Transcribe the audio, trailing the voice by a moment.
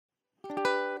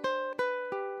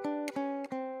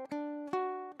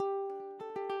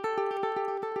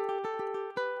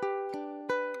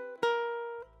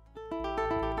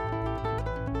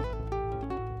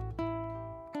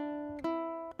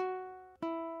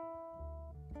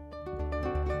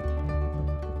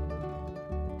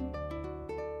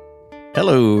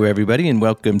Hello, everybody, and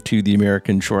welcome to the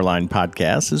American Shoreline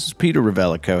Podcast. This is Peter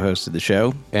Ravella, co-host of the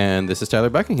show. And this is Tyler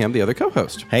Buckingham, the other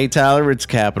co-host. Hey, Tyler, it's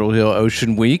Capitol Hill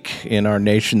Ocean Week in our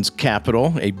nation's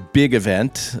capital, a big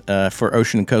event for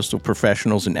ocean and coastal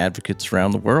professionals and advocates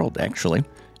around the world, actually.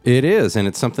 It is, and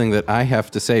it's something that I have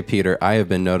to say, Peter, I have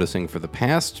been noticing for the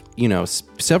past,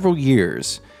 several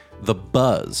years. The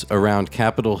buzz around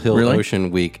Capitol Hill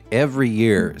Ocean Week every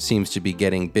year seems to be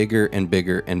getting bigger and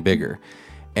bigger and bigger.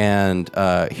 And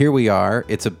here we are.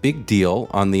 It's a big deal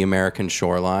on the American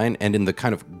shoreline and in the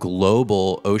kind of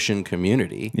global ocean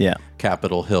community. Yeah.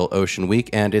 Capitol Hill Ocean Week,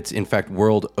 and it's in fact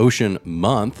World Ocean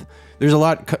Month. There's a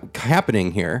lot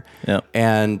happening here. Yeah.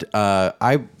 And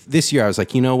this year I was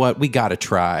like, you know what? We got to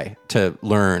try to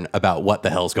learn about what the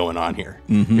hell's going on here.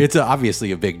 Mm-hmm. It's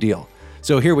obviously a big deal.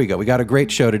 So here we go. We got a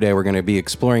great show today. We're going to be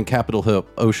exploring Capitol Hill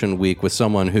Ocean Week with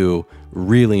someone who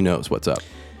really knows what's up.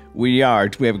 We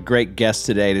have a great guest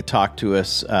today to talk to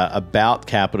us about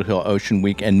Capitol Hill Ocean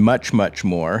Week and much, much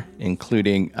more,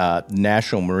 including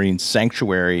National Marine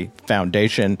Sanctuary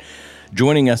Foundation.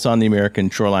 Joining us on the American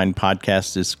Shoreline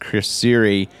Podcast is Chris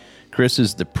Seary. Chris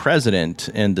is the president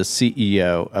and the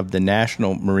CEO of the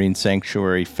National Marine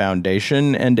Sanctuary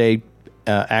Foundation and a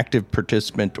active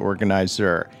participant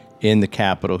organizer in the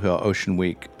Capitol Hill Ocean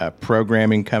Week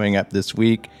programming coming up this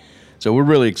week. So we're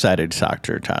really excited to talk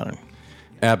to her, Tyler.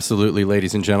 Absolutely,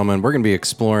 ladies and gentlemen. We're going to be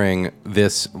exploring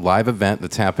this live event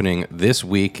that's happening this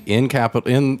week in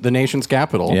the nation's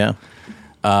capital. Yeah.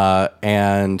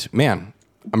 And man,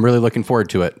 I'm really looking forward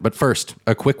to it. But first,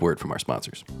 a quick word from our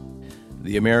sponsors.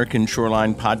 The American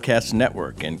Shoreline Podcast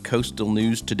Network and Coastal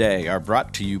News Today are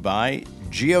brought to you by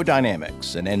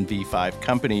Geodynamics, an NV5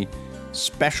 company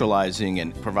specializing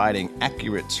in providing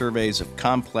accurate surveys of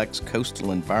complex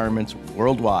coastal environments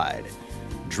worldwide.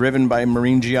 Driven by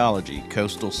marine geology,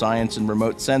 coastal science, and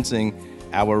remote sensing,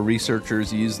 our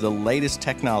researchers use the latest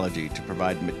technology to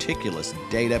provide meticulous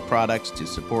data products to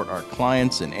support our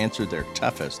clients and answer their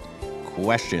toughest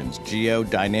questions.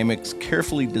 Geodynamics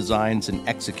carefully designs and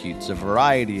executes a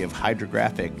variety of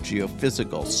hydrographic,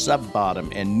 geophysical,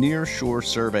 sub-bottom, and near-shore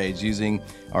surveys using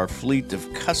our fleet of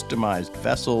customized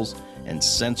vessels and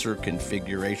sensor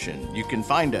configuration. You can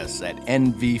find us at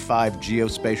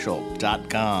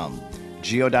nv5geospatial.com.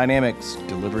 Geodynamics,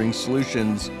 delivering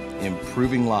solutions,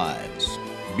 improving lives.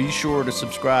 Be sure to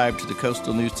subscribe to the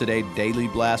Coastal News Today Daily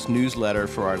Blast newsletter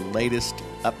for our latest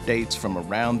updates from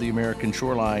around the American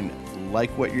shoreline. Like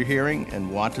what you're hearing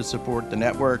and want to support the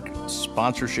network?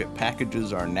 Sponsorship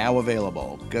packages are now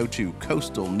available. Go to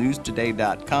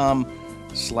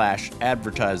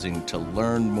coastalnewstoday.com/advertising to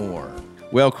learn more.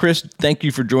 Well, Chris, thank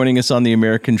you for joining us on the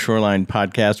American Shoreline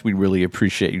Podcast. We really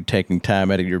appreciate you taking time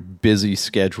out of your busy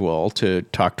schedule to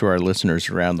talk to our listeners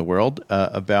around the world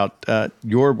about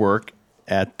your work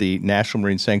at the National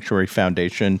Marine Sanctuary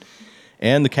Foundation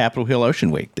and the Capitol Hill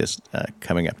Ocean Week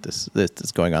coming up. This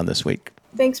is going on this week.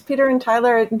 Thanks, Peter and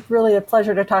Tyler. It's really a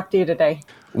pleasure to talk to you today.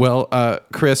 Well,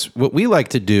 Chris, what we like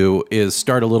to do is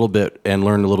start a little bit and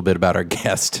learn a little bit about our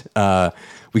guest.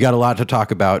 We got a lot to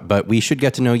talk about, but we should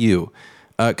get to know you.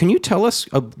 Can you tell us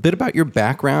a bit about your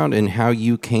background and how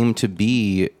you came to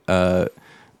be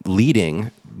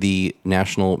leading the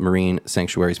National Marine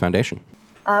Sanctuaries Foundation?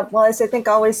 Well, as I think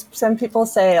always some people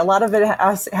say, a lot of it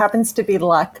happens to be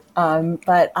luck.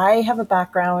 But I have a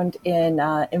background in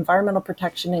environmental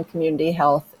protection and community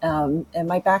health. And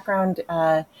my background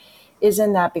is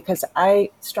in that because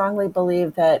I strongly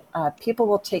believe that people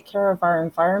will take care of our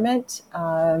environment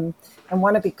and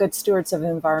want to be good stewards of the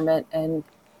environment.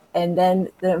 And then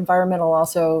the environment will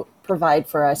also provide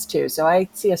for us too. So I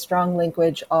see a strong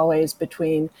linkage always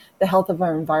between the health of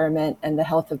our environment and the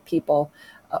health of people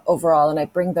overall. And I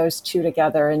bring those two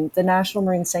together. And the National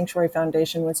Marine Sanctuary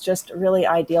Foundation was just a really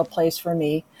ideal place for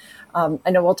me. I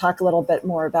know we'll talk a little bit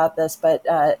more about this, but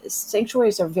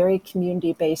sanctuaries are very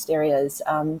community-based areas.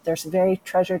 There's very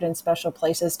treasured and special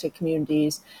places to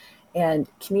communities. And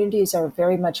communities are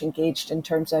very much engaged in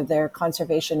terms of their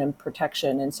conservation and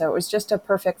protection. And so it was just a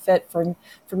perfect fit for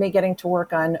me getting to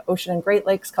work on ocean and Great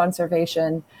Lakes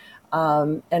conservation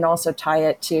and also tie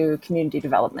it to community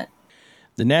development.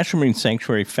 The National Marine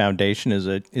Sanctuary Foundation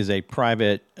is a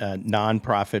private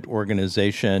nonprofit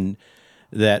organization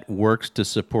that works to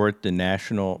support the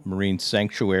national marine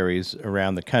sanctuaries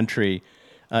around the country.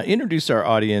 Introduce our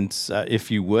audience, if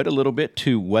you would, a little bit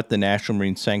to what the National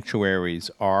Marine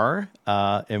Sanctuaries are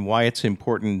and why it's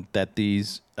important that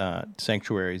these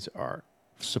sanctuaries are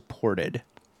supported.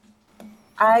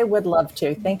 I would love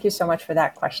to. Thank you so much for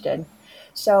that question.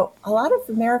 So a lot of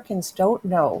Americans don't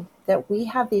know that we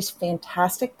have these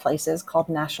fantastic places called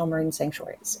national marine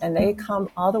sanctuaries, and they come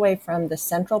all the way from the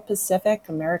Central Pacific,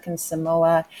 American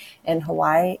Samoa, and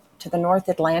Hawaii, to the North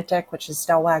Atlantic, which is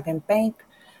Stellwagen Bank,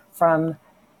 from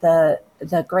the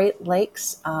Great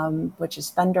Lakes, which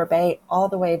is Thunder Bay, all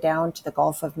the way down to the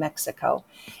Gulf of Mexico.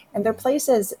 And they're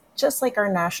places just like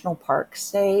our national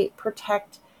parks. They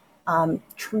protect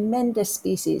tremendous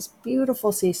species,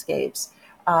 beautiful seascapes.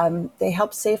 They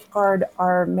help safeguard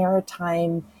our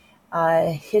maritime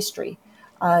history.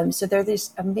 So they're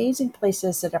these amazing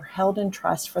places that are held in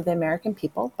trust for the American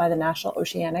people by the National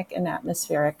Oceanic and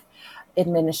Atmospheric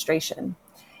Administration.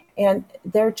 And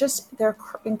they're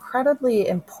incredibly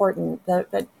important.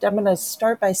 I'm going to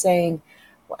start by saying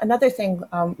another thing.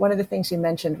 One of the things you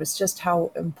mentioned was just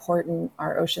how important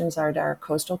our oceans are to our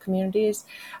coastal communities.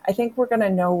 I think we're going to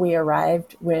know we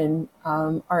arrived when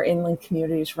our inland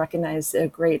communities recognize the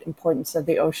great importance of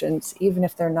the oceans, even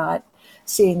if they're not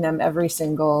seeing them every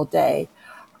single day.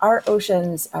 Our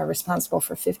oceans are responsible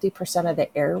for 50% of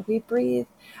the air we breathe.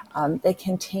 They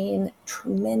contain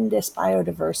tremendous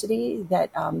biodiversity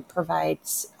that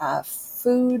provides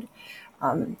food,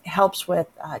 helps with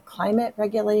climate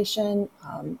regulation,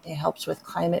 it helps with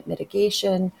climate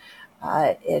mitigation,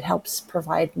 it helps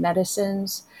provide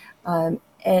medicines.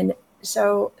 And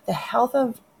so the health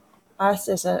of us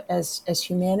as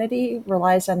humanity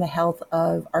relies on the health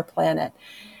of our planet.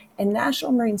 And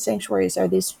national marine sanctuaries are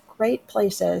these great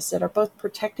places that are both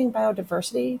protecting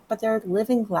biodiversity, but they're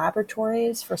living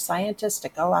laboratories for scientists to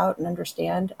go out and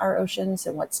understand our oceans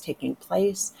and what's taking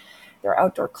place. They're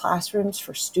outdoor classrooms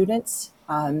for students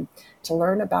to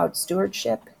learn about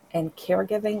stewardship and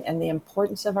caregiving and the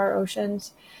importance of our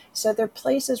oceans. So they're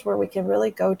places where we can really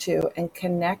go to and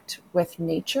connect with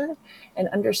nature and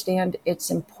understand its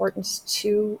importance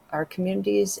to our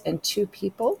communities and to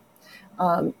people.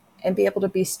 And be able to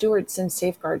be stewards and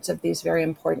safeguards of these very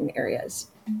important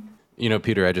areas.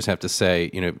 Peter, I just have to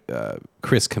say,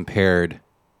 Chris compared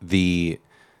the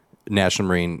National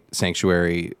Marine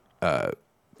Sanctuary,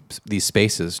 these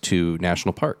spaces, to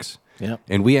national parks. Yeah.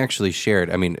 And we actually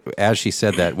shared, as she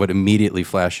said that, what immediately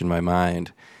flashed in my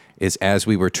mind is as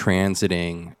we were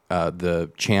transiting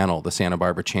the Santa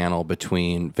Barbara Channel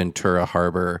between Ventura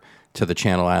Harbor to the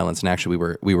Channel Islands, and actually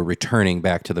we were returning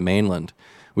back to the mainland,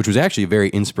 which was actually a very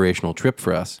inspirational trip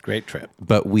for us. Great trip.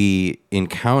 But we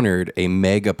encountered a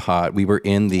megapod. We were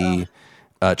in the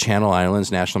Channel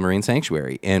Islands National Marine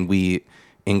Sanctuary, and we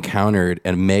encountered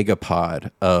a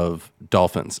megapod of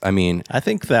dolphins. I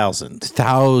think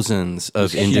thousands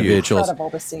of individuals.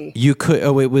 Incredible to see. You could.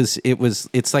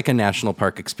 It's like a national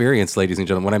park experience, ladies and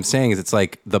gentlemen. What I'm saying is, it's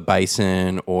like the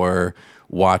bison or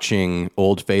watching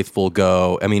Old Faithful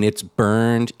go. It's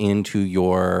burned into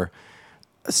your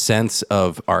sense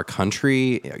of our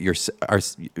country,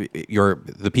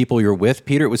 the people you're with,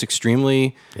 Peter. It was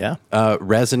extremely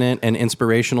resonant and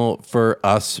inspirational for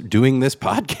us doing this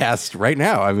podcast right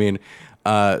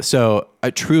now. So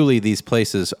truly, these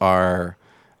places are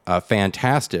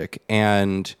fantastic.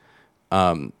 And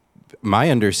my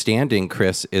understanding,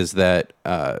 Chris, is that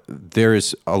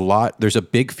there's a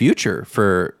big future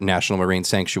for national marine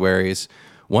sanctuaries.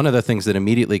 One of the things that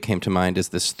immediately came to mind is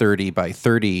this 30 by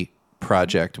 30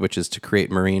 project, which is to create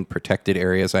marine protected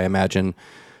areas. I imagine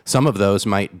some of those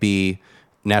might be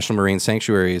national marine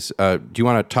sanctuaries. Do you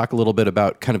want to talk a little bit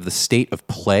about kind of the state of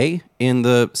play in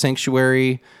the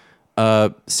sanctuary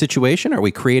situation? Are we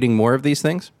creating more of these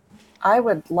things? I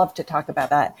would love to talk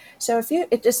about that. So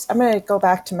I'm going to go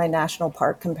back to my national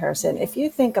park comparison. If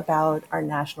you think about our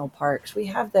national parks, we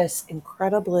have this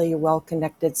incredibly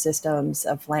well-connected systems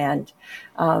of land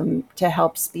to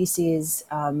help species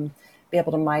be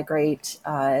able to migrate,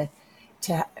 that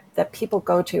people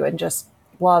go to and just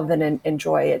love and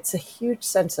enjoy. It's a huge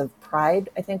sense of pride,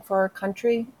 I think, for our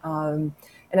country. And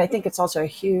I think it's also a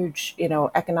huge,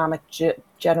 economic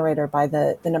generator by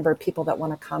the number of people that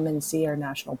want to come and see our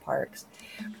national parks.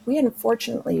 We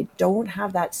unfortunately don't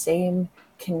have that same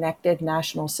connected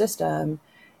national system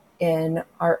in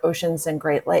our oceans and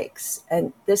Great Lakes.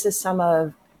 And this is some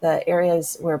of the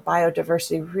areas where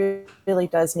biodiversity really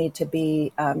does need to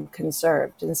be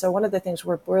conserved. And so one of the things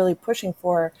we're really pushing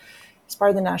for as part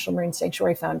of the National Marine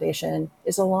Sanctuary Foundation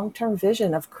is a long-term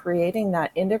vision of creating that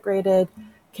integrated,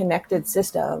 connected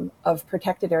system of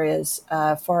protected areas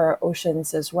for our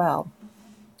oceans as well.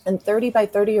 And 30 by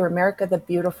 30 or America the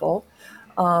Beautiful,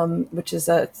 which is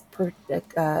the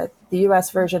U.S.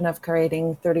 version of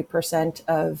creating 30%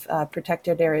 of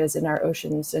protected areas in our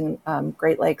oceans and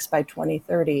Great Lakes by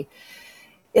 2030,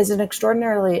 is an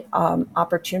extraordinarily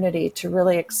opportunity to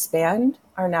really expand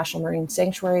our national marine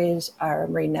sanctuaries, our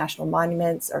marine national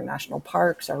monuments, our national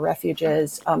parks, our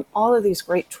refuges, all of these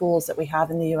great tools that we have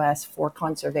in the U.S. for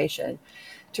conservation,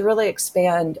 to really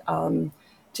expand,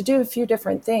 to do a few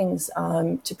different things,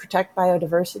 to protect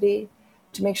biodiversity,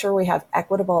 to make sure we have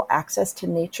equitable access to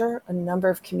nature. A number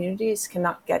of communities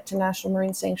cannot get to national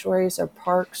marine sanctuaries or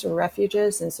parks or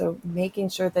refuges, and so making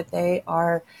sure that they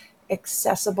are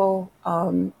accessible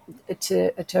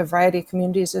to a variety of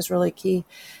communities is really key.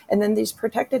 And then these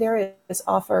protected areas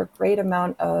offer a great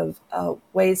amount of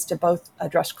ways to both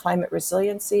address climate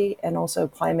resiliency and also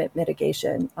climate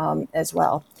mitigation as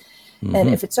well. Mm-hmm. And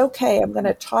if it's okay, I'm going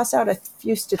to toss out a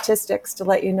few statistics to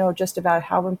let you know just about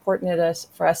how important it is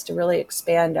for us to really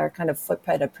expand our kind of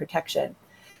footprint of protection.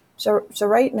 So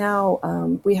right now,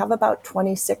 we have about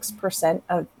 26%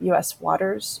 of U.S.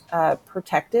 waters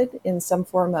protected in some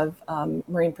form of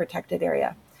marine protected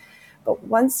area. But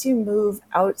once you move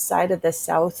outside of the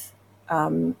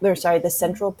the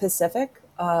Central Pacific,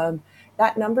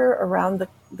 that number around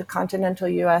the continental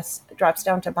U.S. drops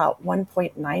down to about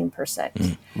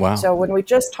 1.9%. Wow. So when we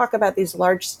just talk about these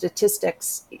large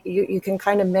statistics, you can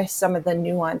kind of miss some of the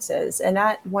nuances. And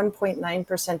that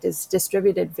 1.9% is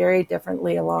distributed very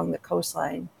differently along the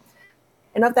coastline.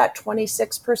 And of that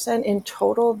 26% in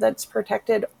total that's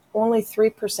protected, only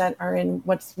 3% are in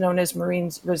what's known as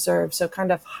marine reserve, so kind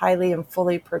of highly and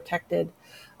fully protected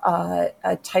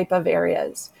type of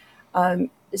areas.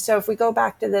 So if we go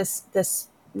back to this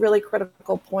really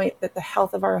critical point that the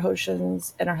health of our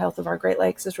oceans and our health of our Great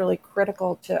Lakes is really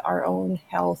critical to our own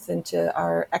health and to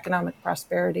our economic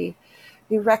prosperity,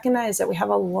 we recognize that we have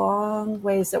a long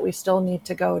ways that we still need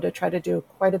to go to try to do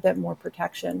quite a bit more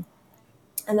protection.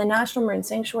 And the National Marine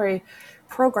Sanctuary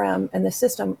Program and the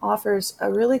system offers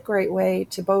a really great way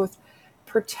to both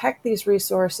protect these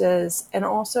resources and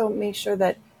also make sure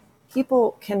that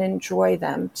people can enjoy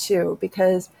them too,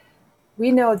 because we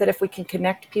know that if we can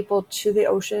connect people to the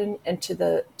ocean and to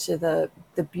the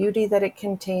beauty that it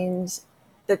contains,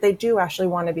 that they do actually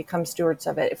want to become stewards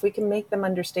of it. If we can make them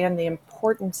understand the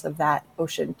importance of that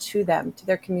ocean to them, to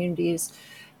their communities,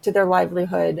 to their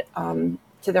livelihood,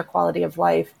 to their quality of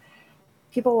life,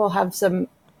 people will have some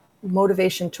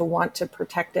motivation to want to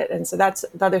protect it. And so that's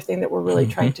the other thing that we're really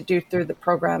trying to do through the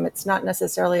program. It's not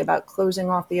necessarily about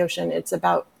closing off the ocean. It's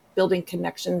about building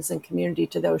connections and community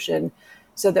to the ocean,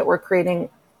 so that we're creating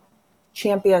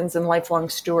champions and lifelong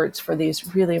stewards for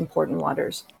these really important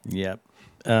waters. Yep.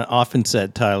 Often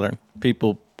said, Tyler,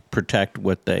 people protect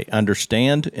what they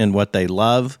understand and what they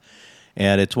love,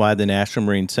 and it's why the National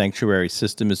Marine Sanctuary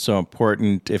System is so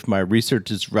important. If my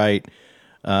research is right,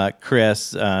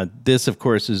 Chris, this, of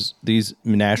course, these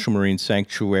National Marine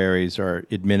Sanctuaries are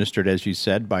administered, as you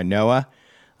said, by NOAA.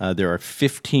 There are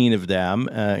 15 of them,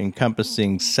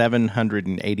 encompassing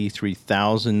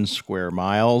 783,000 square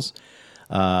miles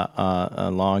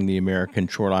along the American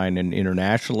shoreline and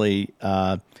internationally.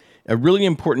 A really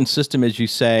important system, as you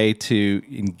say, to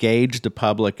engage the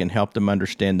public and help them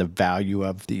understand the value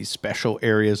of these special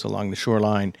areas along the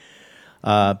shoreline.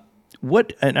 And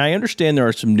I understand there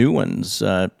are some new ones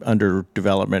under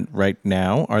development right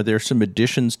now. Are there some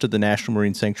additions to the National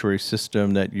Marine Sanctuary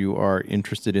System that you are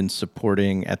interested in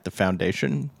supporting at the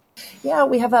foundation? Yeah,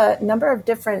 we have a number of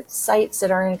different sites that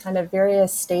are in kind of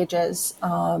various stages.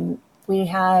 We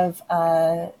have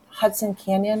Hudson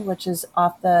Canyon, which is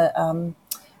off the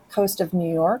coast of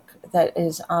New York, that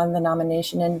is on the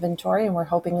nomination inventory, and we're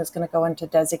hoping is going to go into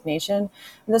designation.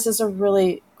 And this is a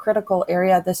really critical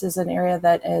area. This is an area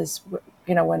that is,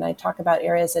 when I talk about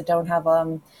areas that don't have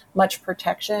much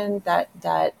protection,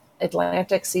 that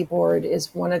Atlantic seaboard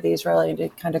is one of these really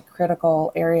kind of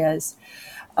critical areas.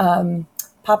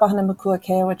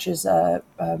 Papahanaumokuakea, which is a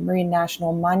marine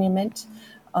national monument,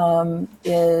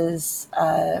 is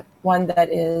one that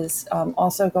is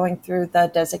also going through the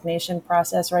designation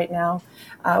process right now.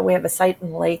 We have a site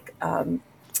in Lake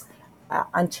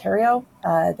Ontario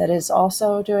that is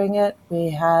also doing it. We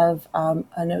have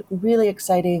a really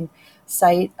exciting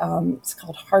site. It's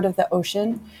called Heart of the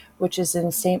Ocean, which is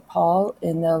in St. Paul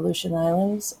in the Aleutian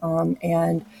Islands.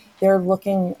 And they're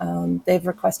looking, they've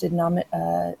requested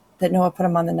that NOAA put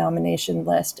them on the nomination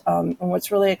list. And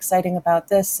what's really exciting about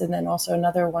this, and then also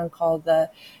another one called the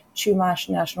Chumash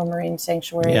National Marine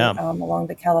Sanctuary along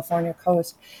the California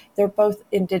coast, they're both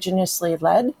indigenously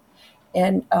led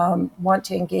and want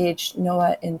to engage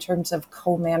NOAA in terms of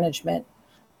co-management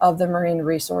of the marine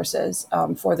resources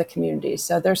for the community.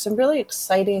 So there's some really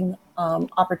exciting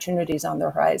opportunities on the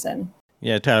horizon.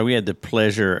 Yeah, Tyler, we had the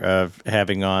pleasure of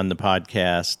having on the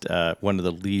podcast one of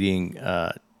the leading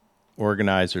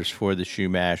organizers for the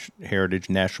Chumash Heritage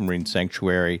National Marine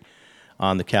Sanctuary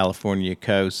on the California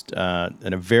coast,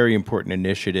 and a very important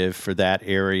initiative for that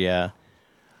area.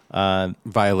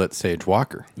 Violet Sage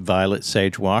Walker. Violet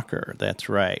Sage Walker, that's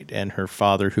right. And her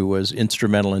father, who was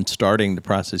instrumental in starting the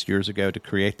process years ago to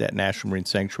create that National Marine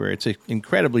Sanctuary. It's an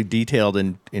incredibly detailed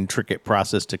and intricate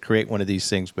process to create one of these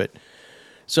things, but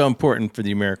so important for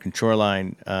the American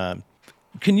shoreline.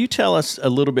 Can you tell us a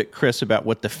little bit, Chris, about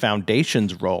what the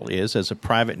Foundation's role is as a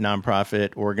private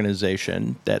nonprofit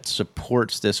organization that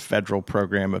supports this federal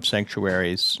program of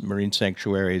sanctuaries, marine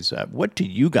sanctuaries? What do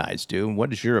you guys do, and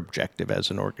what is your objective as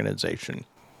an organization?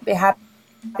 Be happy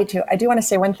to. I do want to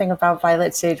say one thing about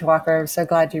Violet Sage Walker. I'm so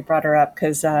glad you brought her up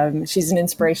because she's an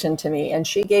inspiration to me, and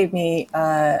she gave me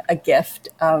a gift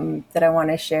that I want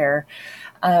to share.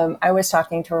 I was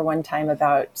talking to her one time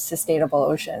about sustainable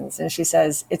oceans, and she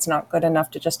says it's not good enough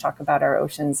to just talk about our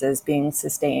oceans as being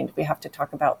sustained. We have to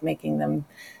talk about making them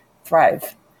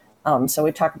thrive. So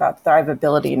we talk about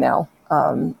thrivability now.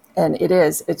 And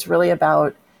it's really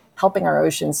about helping our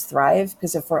oceans thrive,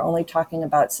 because if we're only talking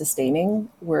about sustaining,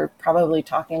 we're probably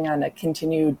talking on a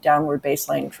continued downward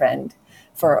baseline trend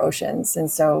for our oceans.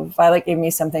 And so Violet gave me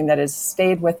something that has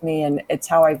stayed with me, and it's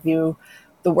how I view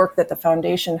the work that the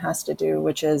foundation has to do,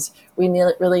 which is we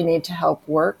really need to help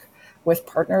work with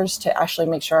partners to actually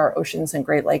make sure our oceans and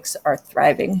Great Lakes are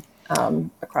thriving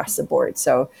across the board.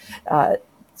 So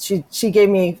she gave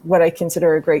me what I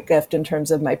consider a great gift in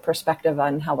terms of my perspective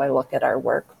on how I look at our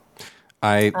work.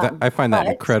 I find that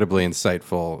incredibly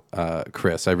insightful,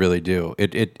 Chris. I really do.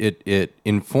 It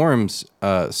informs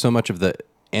so much of the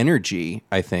energy,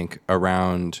 I think,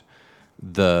 around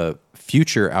the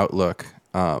future outlook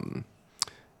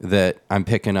that I'm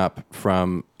picking up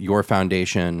from your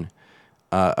foundation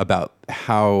about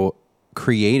how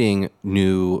creating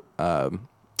new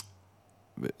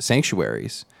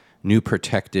sanctuaries, new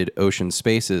protected ocean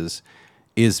spaces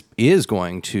is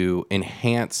going to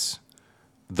enhance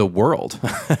the world.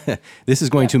 This is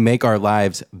going to make our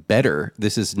lives better.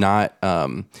 This is not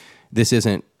this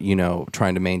isn't,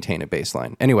 trying to maintain a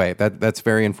baseline. Anyway, that's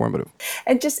very informative.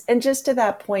 And just to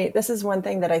that point, this is one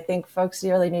thing that I think folks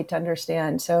really need to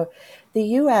understand. So the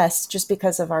U.S., just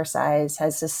because of our size,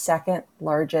 has the second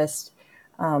largest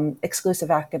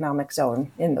exclusive economic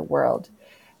zone in the world.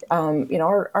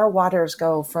 Our waters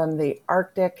go from the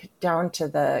Arctic down to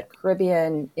the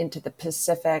Caribbean into the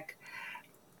Pacific.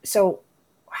 So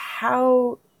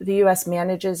how the U.S.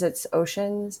 manages its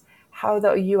oceans, how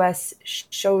the U.S.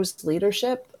 shows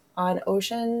leadership on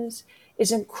oceans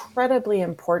is incredibly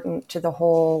important to the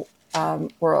whole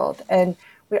world. And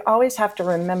we always have to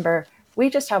remember, we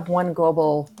just have one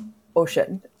global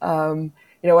ocean. I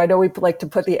know we like to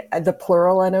put the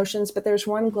plural on oceans, but there's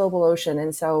one global ocean.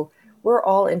 And so we're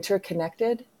all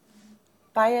interconnected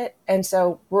by it. And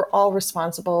so we're all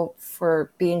responsible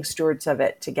for being stewards of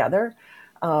it together.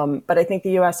 But I think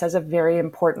the U.S. has a very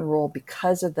important role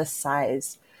because of the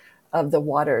size of the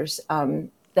waters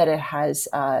that it has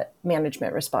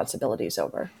management responsibilities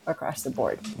over across the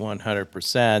board.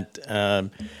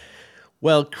 100%.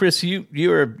 Well, Chris,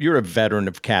 you're a veteran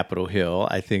of Capitol Hill.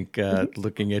 I think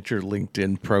looking at your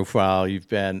LinkedIn profile, you've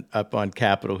been up on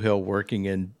Capitol Hill working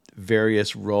in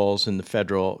various roles in the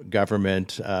federal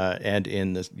government and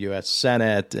in the U.S.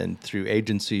 Senate and through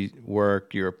agency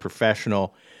work. You're a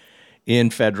professional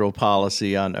in federal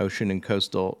policy on ocean and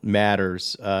coastal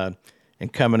matters.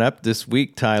 And coming up this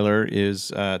week, Tyler, is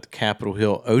the Capitol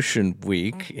Hill Ocean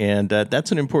Week. And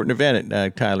that's an important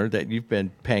event, Tyler, that you've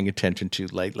been paying attention to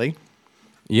lately.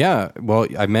 Yeah, well,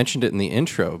 I mentioned it in the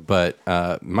intro, but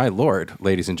my Lord,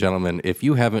 ladies and gentlemen, if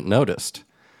you haven't noticed,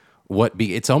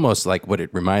 it's almost like what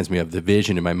it reminds me of, the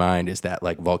vision in my mind is that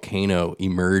like volcano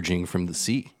emerging from the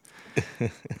sea.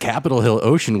 Capitol Hill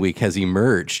Ocean Week has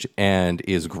emerged and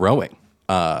is growing,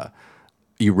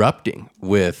 erupting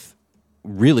with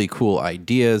really cool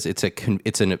ideas. It's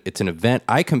an event.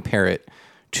 I compare it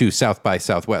to South by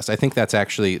Southwest. I think that's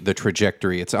actually the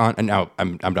trajectory it's on. And now I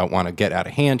don't want to get out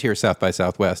of hand here. South by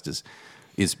Southwest is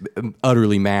an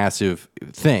utterly massive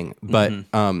thing. But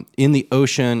in the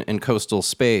ocean and coastal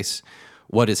space,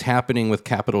 what is happening with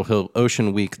Capitol Hill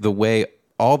Ocean Week, the way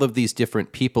all of these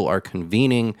different people are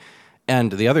convening.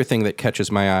 And the other thing that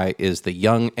catches my eye is the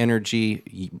young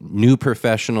energy, new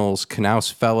professionals,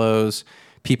 Knaus fellows,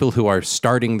 people who are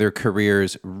starting their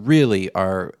careers really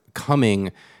are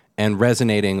coming and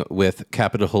resonating with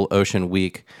Capitol Hill Ocean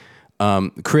Week.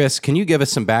 Chris, can you give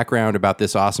us some background about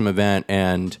this awesome event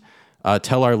and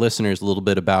tell our listeners a little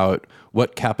bit about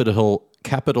what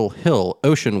Capitol Hill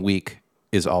Ocean Week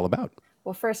is all about?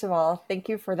 Well, first of all, thank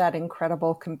you for that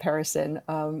incredible comparison.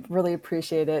 Really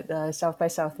appreciate it. South by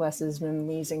Southwest is an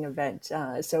amazing event.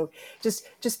 So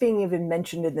just being even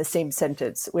mentioned in the same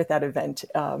sentence with that event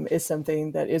is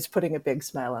something that is putting a big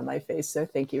smile on my face. So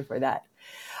thank you for that.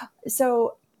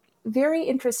 So very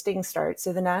interesting start.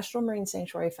 So the National Marine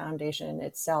Sanctuary Foundation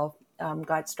itself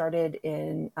got started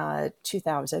in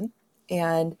 2000,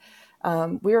 and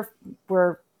we're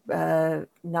a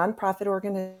nonprofit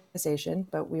organization,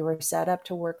 but we were set up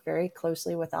to work very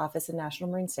closely with Office of National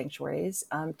Marine Sanctuaries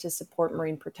to support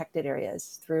marine protected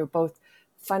areas through both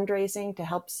fundraising to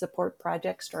help support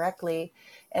projects directly,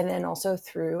 and then also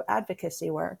through advocacy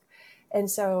work. And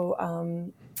so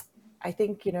I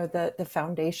think, the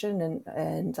foundation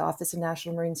and Office of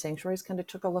National Marine Sanctuaries kind of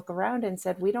took a look around and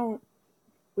said, we don't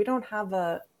have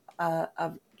a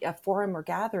forum or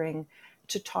gathering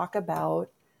to talk about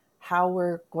how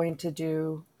we're going to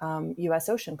do U.S.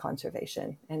 ocean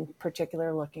conservation, and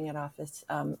particularly looking at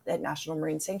at National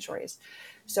Marine Sanctuaries.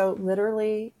 So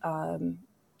literally,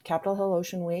 Capitol Hill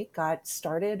Ocean Week got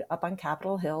started up on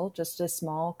Capitol Hill, just a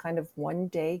small kind of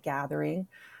one-day gathering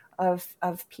of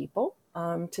people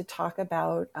to talk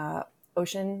about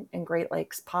ocean and Great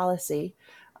Lakes policy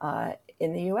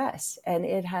in the U.S. And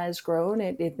it has grown.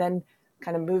 It then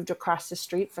kind of moved across the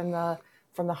street from the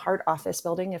Hart Office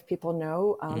building, if people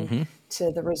know,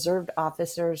 to the Reserve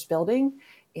Officers building,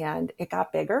 and it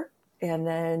got bigger. And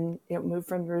then it moved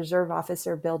from the Reserve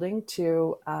Officer building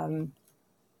to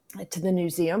the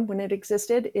museum when it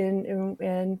existed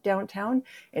in downtown,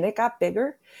 and it got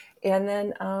bigger. And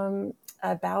then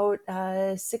about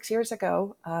 6 years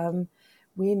ago,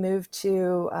 we moved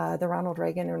to the Ronald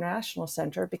Reagan International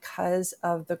Center because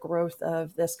of the growth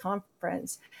of this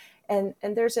conference. And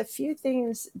there's a few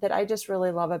things that I just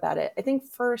really love about it. I think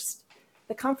first,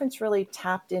 the conference really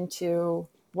tapped into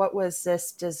what was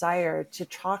this desire to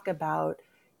talk about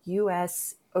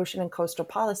U.S. ocean and coastal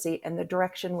policy and the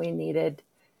direction we needed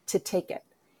to take it.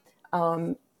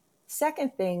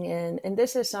 Second thing, and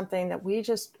this is something that we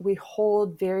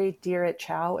hold very dear at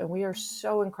CHOW, and we are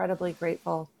so incredibly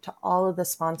grateful to all of the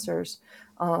sponsors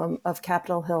of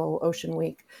Capitol Hill Ocean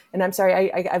Week. And I'm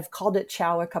sorry, I've called it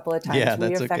CHOW a couple of times. Yeah,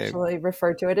 that's we affectionately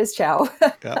refer to it as CHOW.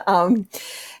 Yeah.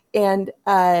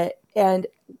 And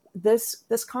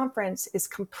this conference is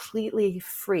completely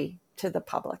free to the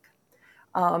public.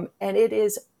 And it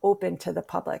is open to the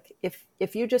public.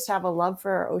 If you just have a love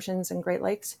for our oceans and Great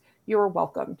Lakes, you're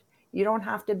welcomed. You don't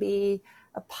have to be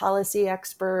a policy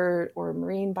expert or a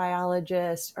marine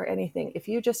biologist or anything. If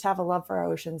you just have a love for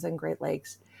our oceans and Great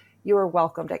Lakes, you are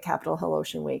welcomed at Capitol Hill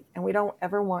Ocean Week. And we don't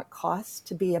ever want costs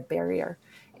to be a barrier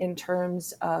in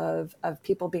terms of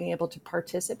people being able to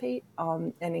participate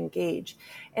and engage.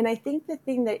 And I think the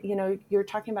thing that, you're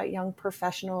talking about young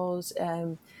professionals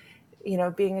and,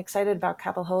 being excited about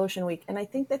Capitol Hill Ocean Week. And I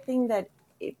think the thing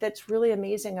that's really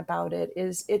amazing about it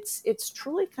is it's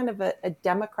truly kind of a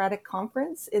democratic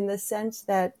conference in the sense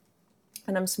that,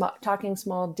 and I'm talking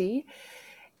small d,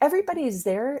 everybody's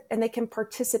there and they can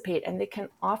participate and they can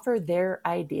offer their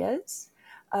ideas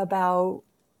about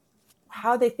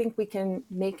how they think we can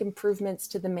make improvements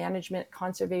to the management,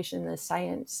 conservation, and the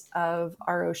science of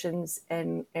our oceans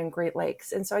and Great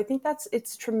Lakes. And so I think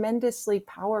it's tremendously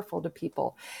powerful to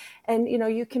people. And,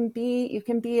 you can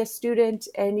be a student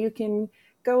and you can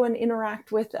go and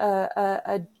interact with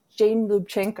a Jane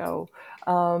Lubchenco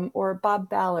or Bob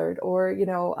Ballard or,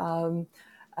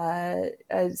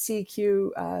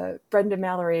 CQ, Brenda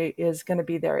Mallory is going to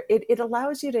be there. It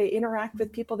allows you to interact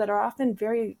with people that are often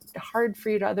very hard for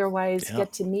you to otherwise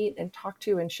get to meet and talk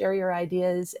to and share your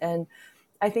ideas. And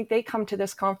I think they come to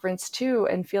this conference too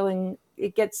and feeling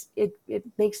it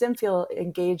makes them feel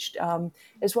engaged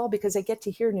as well, because they get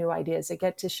to hear new ideas, they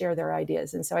get to share their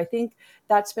ideas. And so I think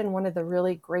that's been one of the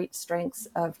really great strengths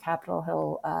of Capitol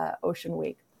Hill Ocean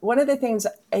Week. One of the things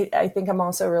I think I'm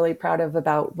also really proud of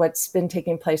about what's been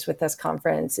taking place with this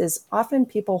conference is often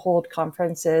people hold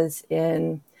conferences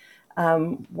in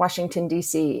Washington,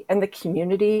 D.C., and the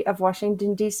community of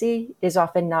Washington, D.C. is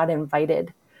often not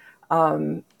invited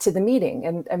to the meeting.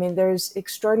 And I mean, there's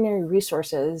extraordinary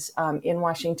resources in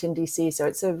Washington, D.C., so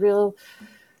it's a real,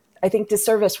 I think,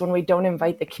 disservice when we don't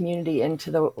invite the community into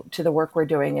the work we're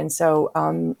doing. And so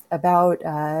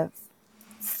about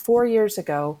 4 years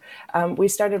ago, we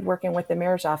started working with the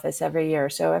mayor's office every year.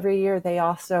 So every year they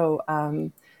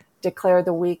also declare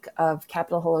the week of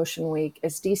Capitol Hill Ocean Week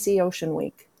as DC Ocean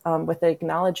Week, with the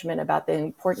acknowledgement about the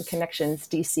important connections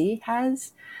DC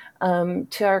has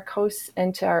to our coasts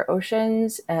and to our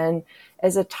oceans, and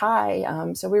as a tie.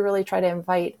 So we really try to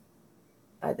invite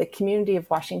the community of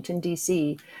Washington,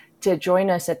 D.C. to join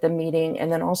us at the meeting,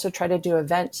 and then also try to do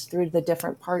events through the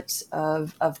different parts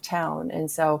of town. And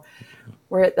so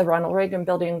we're at the Ronald Reagan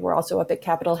building. We're also up at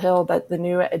Capitol Hill, but the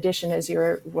new addition, as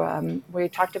we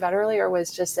talked about earlier,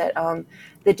 was just that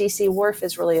the DC Wharf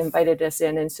has really invited us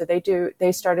in. And so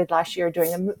they started last year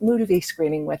doing a movie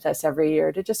screening with us every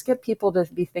year to just get people to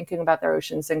be thinking about their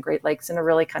oceans and Great Lakes in a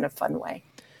really kind of fun way.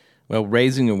 Well,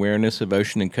 raising awareness of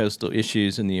ocean and coastal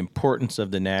issues and the importance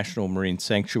of the national marine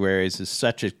sanctuaries is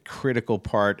such a critical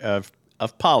part of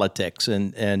politics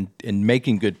and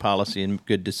making good policy and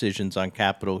good decisions on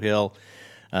Capitol Hill.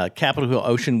 Capitol Hill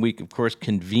Ocean Week, of course,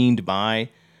 convened by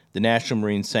the National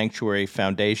Marine Sanctuary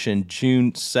Foundation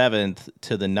June 7th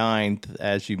to the 9th,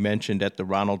 as you mentioned, at the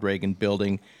Ronald Reagan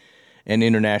Building and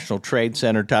International Trade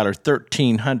Center, Tyler,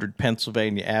 1300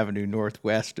 Pennsylvania Avenue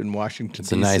Northwest in Washington,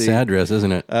 D.C. It's a nice address,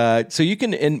 isn't it? So you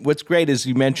can, and what's great is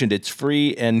you mentioned it's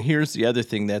free, and here's the other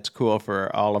thing that's cool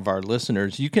for all of our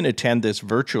listeners. You can attend this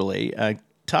virtually.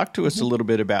 Talk to us a little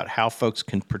bit about how folks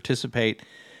can participate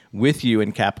with you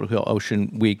in Capitol Hill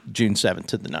Ocean Week, June 7th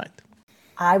to the 9th.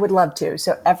 I would love to.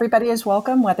 So everybody is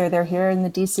welcome, whether they're here in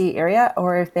the DC area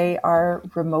or if they are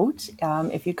remote.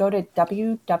 If you go to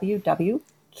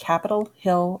Capitol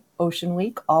Hill Ocean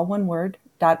Week, all one word,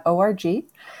 .org.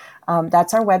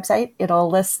 That's our website. It'll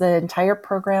list the entire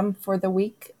program for the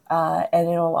week, and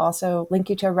it'll also link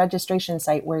you to a registration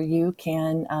site where you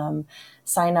can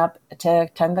sign up to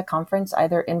attend the conference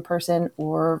either in person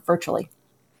or virtually.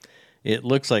 It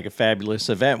looks like a fabulous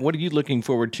event. What are you looking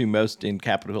forward to most in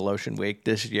Capitol Hill Ocean Week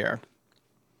this year?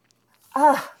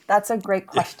 That's a great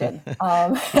question.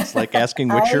 It's like asking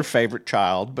what's your favorite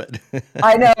child, but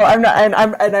I know I'm not,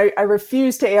 and I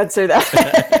refuse to answer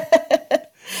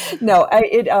that. No,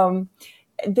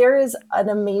 there is an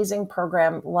amazing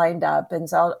program lined up, and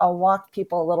so I'll walk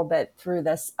people a little bit through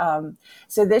this.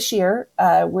 So this year,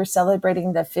 we're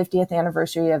celebrating the 50th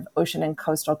anniversary of ocean and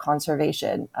coastal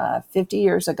conservation. 50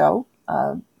 years ago,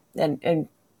 and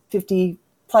 50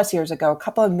 plus years ago, a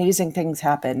couple of amazing things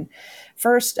happened.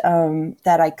 First, that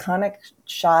iconic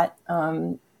shot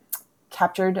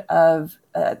captured of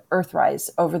Earthrise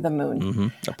over the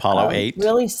moon. Apollo 8.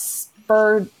 Really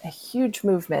spurred a huge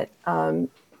movement.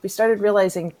 We started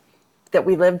realizing that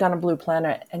we lived on a blue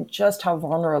planet and just how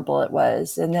vulnerable it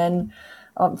was. And then,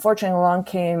 unfortunately, along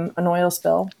came an oil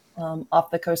spill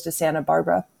off the coast of Santa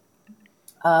Barbara.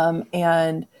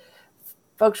 And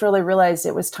folks really realized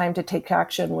it was time to take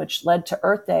action, which led to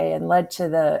Earth Day and led to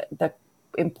the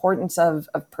importance of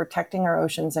protecting our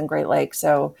oceans and Great Lakes.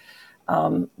 So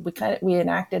we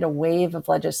enacted a wave of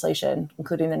legislation,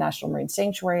 including the National Marine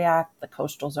Sanctuary Act, the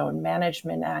Coastal Zone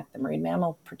Management Act, the Marine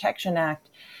Mammal Protection Act,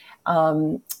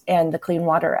 and the Clean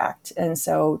Water Act. And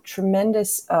so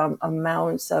tremendous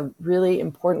amounts of really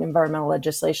important environmental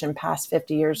legislation passed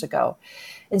 50 years ago.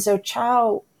 And so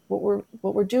CHOW, what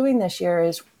we're doing this year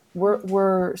is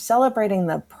we're celebrating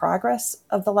the progress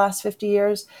of the last 50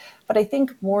 years, but I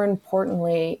think more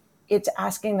importantly, it's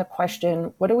asking the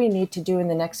question, what do we need to do in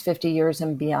the next 50 years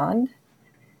and beyond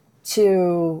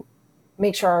to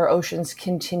make sure our oceans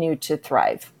continue to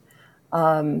thrive?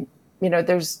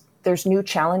 There's new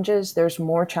challenges, there's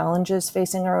more challenges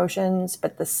facing our oceans,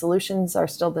 but the solutions are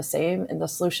still the same, and the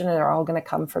solutions are all going to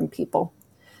come from people.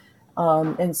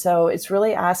 And so it's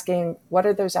really asking, what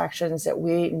are those actions that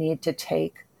we need to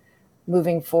take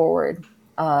moving forward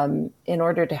in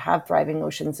order to have thriving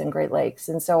oceans and Great Lakes?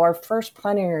 And so our first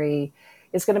plenary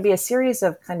is going to be a series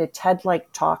of kind of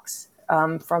TED-like talks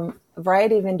from a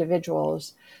variety of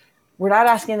individuals. We're not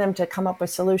asking them to come up with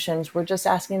solutions. We're just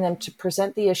asking them to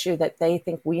present the issue that they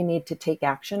think we need to take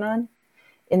action on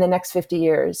in the next 50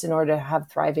 years in order to have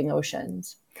thriving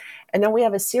oceans. And then we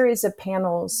have a series of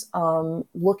panels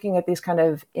looking at these kind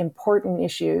of important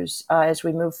issues as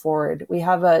we move forward. We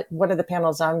have one of the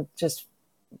panels I'm just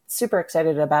super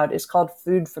excited about is called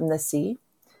Food from the Sea.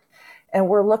 And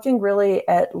we're looking really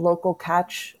at local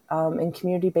catch and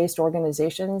community-based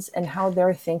organizations and how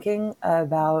they're thinking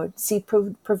about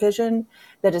seafood provision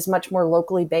that is much more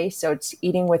locally based. So it's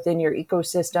eating within your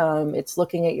ecosystem. It's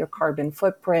looking at your carbon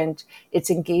footprint. It's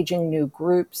engaging new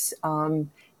groups,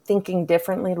 thinking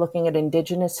differently, looking at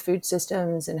indigenous food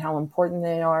systems and how important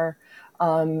they are.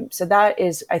 So that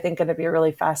is, I think, going to be a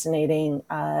really fascinating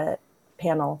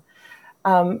panel.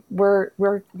 We're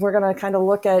going to kind of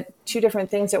look at two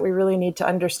different things that we really need to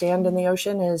understand in the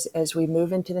ocean as we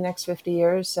move into the next 50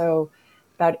 years. So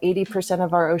about 80%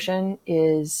 of our ocean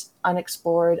is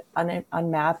unexplored,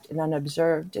 unmapped, and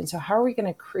unobserved. And so how are we going to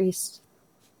increase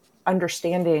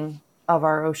understanding of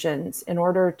our oceans in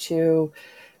order to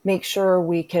make sure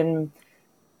we can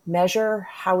measure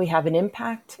how we have an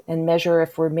impact and measure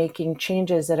if we're making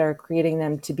changes that are creating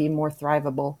them to be more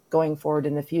thrivable going forward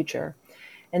in the future.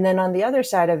 And then on the other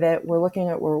side of it, we're looking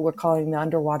at what we're calling the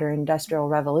underwater industrial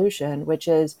revolution, which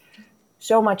is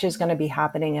so much is going to be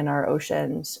happening in our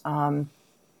oceans.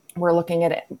 We're looking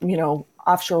at,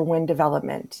 offshore wind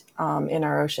development in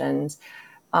our oceans.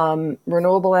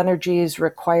 Renewable energies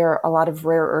require a lot of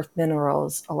rare earth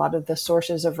minerals. A lot of the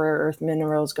sources of rare earth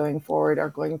minerals going forward are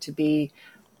going to be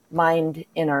mined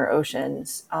in our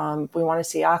oceans. We want to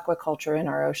see aquaculture in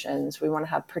our oceans. We want to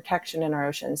have protection in our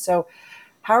oceans. So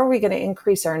how are we going to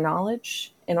increase our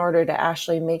knowledge in order to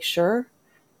actually make sure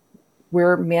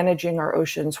we're managing our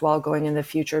oceans well going in the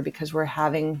future, because we're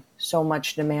having so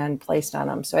much demand placed on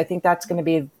them? So I think that's going to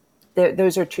be,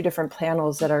 those are two different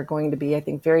panels that are going to be, I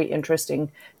think, very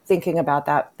interesting, thinking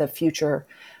about the future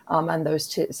on those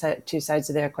two sides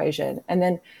of the equation. And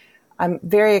then I'm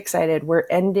very excited. We're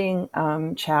ending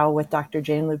CHOW with Dr.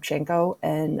 Jane Lubchenco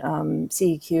and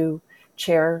CEQ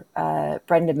Chair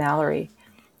Brenda Mallory.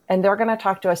 And they're going to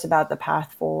talk to us about the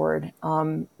path forward.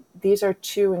 These are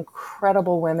two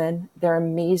incredible women. They're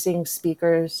amazing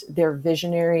speakers. They're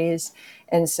visionaries.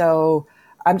 And so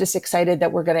I'm just excited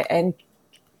that we're going to end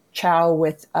CHOW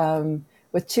with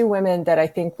two women that I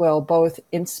think will both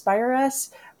inspire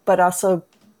us, but also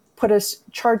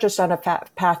charge us on a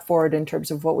path forward in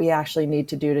terms of what we actually need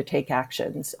to do to take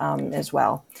actions as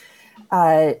well.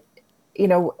 Where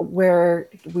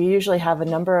we usually have a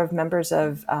number of members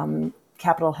of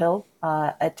Capitol Hill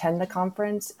attend the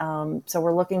conference. So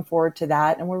we're looking forward to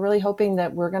that. And we're really hoping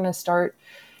that we're going to start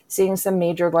seeing some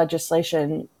major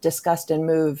legislation discussed and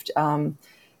moved.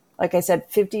 Like I said,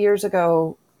 50 years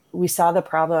ago, we saw the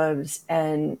problems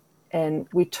and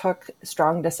we took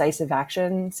strong, decisive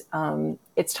actions.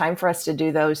 It's time for us to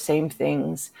do those same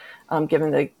things,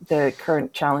 given the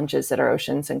current challenges that our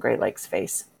oceans and Great Lakes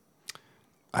face.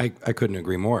 I couldn't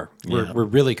agree more. Yeah. We're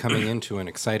really coming into an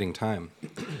exciting time.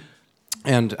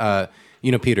 And,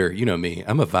 Peter, you know me,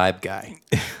 I'm a vibe guy.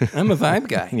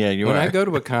 Yeah, you are. When I go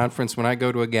to a conference, when I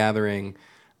go to a gathering,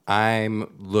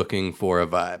 I'm looking for a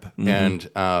vibe.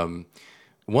 Mm-hmm. And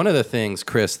one of the things,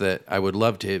 Chris, that I would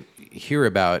love to hear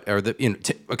about, or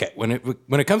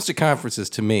when it comes to conferences,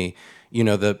 to me,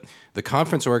 the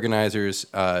conference organizers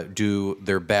do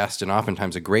their best and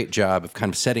oftentimes a great job of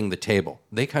kind of setting the table.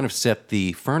 They kind of set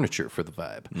the furniture for the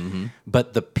vibe. Mm-hmm.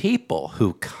 But the people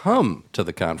who come to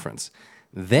the conference,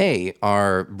 they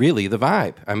are really the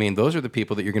vibe. I mean, those are the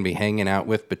people that you're going to be hanging out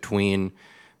with between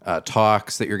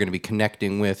talks, that you're going to be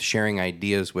connecting with, sharing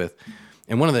ideas with.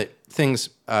 And one of the things,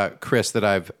 Chris, that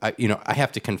I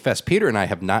have to confess, Peter and I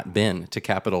have not been to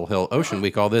Capitol Hill Ocean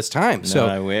Week all this time. No,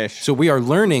 I wish. So we are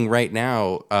learning right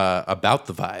now about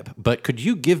the vibe. But could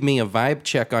you give me a vibe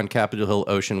check on Capitol Hill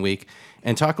Ocean Week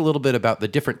and talk a little bit about the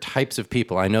different types of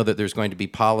people? I know that there's going to be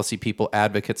policy people,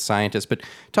 advocates, scientists, but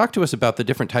talk to us about the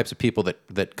different types of people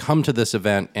that come to this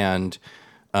event and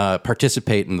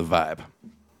participate in the vibe.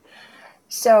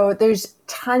 So there's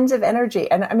tons of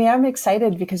energy. And I mean, I'm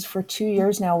excited because for 2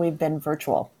 years now, we've been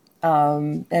virtual.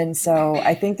 And so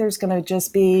I think there's going to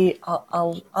just be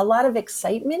a lot of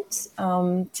excitement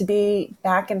to be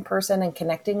back in person and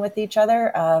connecting with each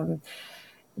other.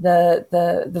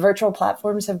 The virtual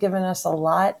platforms have given us a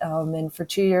lot. And for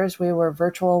 2 years, we were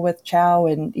virtual with CHOW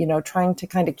and, trying to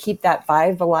kind of keep that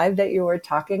vibe alive that you were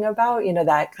talking about,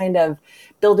 that kind of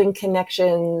building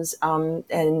connections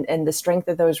and the strength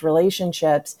of those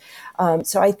relationships.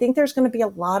 So I think there's going to be a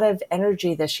lot of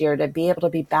energy this year to be able to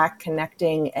be back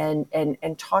connecting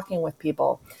and talking with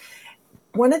people.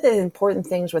 One of the important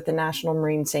things with the National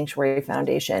Marine Sanctuary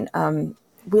Foundation,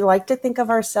 we like to think of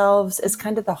ourselves as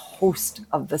kind of the host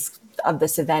of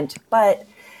this event, but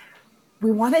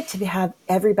we want it to have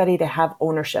everybody to have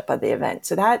ownership of the event.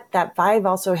 So that vibe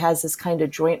also has this kind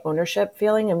of joint ownership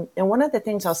feeling. And one of the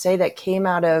things I'll say that came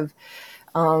out of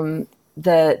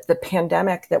the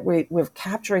pandemic that we're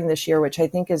capturing this year, which I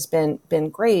think has been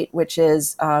great, which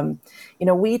is,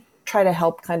 we try to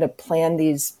help kind of plan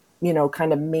these,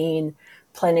 kind of main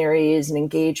plenaries and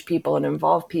engage people and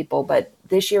involve people. But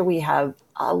this year we have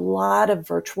a lot of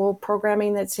virtual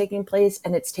programming that's taking place,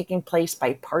 and it's taking place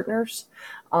by partners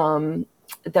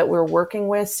that we're working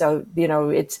with. So,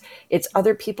 it's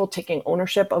other people taking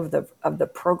ownership of the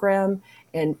program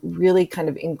and really kind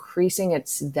of increasing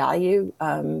its value,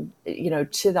 to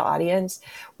the audience.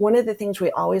 One of the things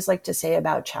we always like to say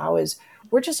about CHOW is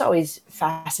we're just always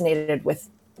fascinated with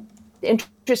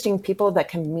interesting people that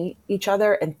can meet each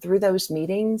other and through those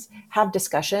meetings have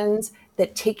discussions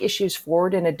that take issues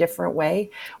forward in a different way.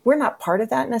 We're not part of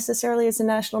that necessarily as the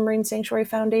National Marine Sanctuary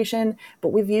Foundation, but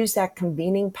we've used that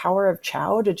convening power of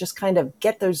CHOW to just kind of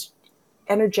get those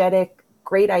energetic,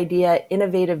 great idea,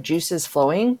 innovative juices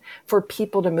flowing for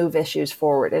people to move issues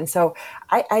forward. And so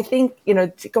I think,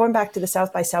 going back to the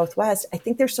South by Southwest, I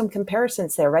think there's some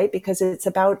comparisons there, right? Because it's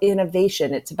about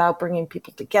innovation. It's about bringing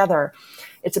people together.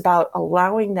 It's about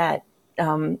allowing that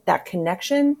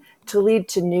connection to lead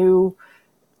to new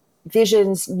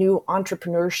visions, new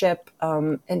entrepreneurship,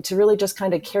 and to really just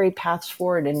kind of carry paths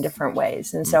forward in different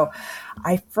ways. And so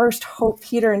I first hope,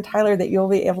 Peter and Tyler, that you'll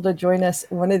be able to join us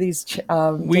one of these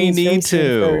we need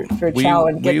to for CHOW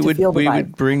and get to feel the vibe. We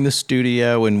would bring the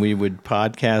studio and we would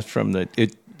podcast from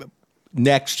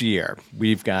next year.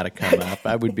 We've got to come up.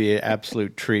 That would be an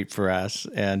absolute treat for us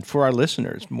and for our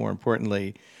listeners, more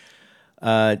importantly.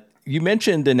 You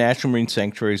mentioned the National Marine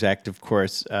Sanctuaries Act, of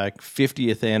course,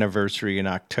 50th anniversary in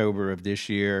October of this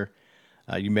year.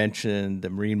 You mentioned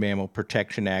the Marine Mammal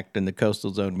Protection Act and the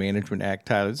Coastal Zone Management Act.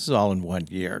 Tyler, this is all in one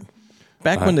year.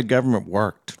 Back when the government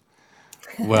worked.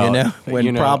 Well,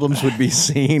 when problems would be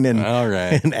seen and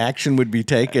and action would be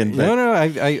taken.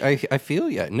 I feel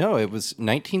you. No, it was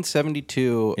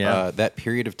 1972, that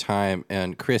period of time.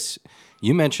 And Chris,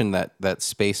 you mentioned that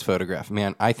space photograph.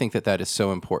 Man, I think that is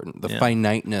so important. The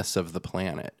finiteness of the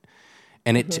planet.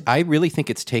 And I really think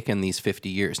it's taken these 50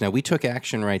 years. Now, we took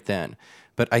action right then,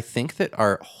 but I think that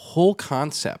our whole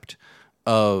concept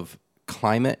of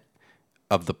climate,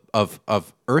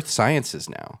 of earth sciences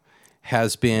now,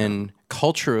 has been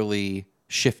culturally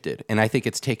shifted. And I think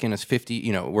it's taken us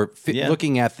 50, we're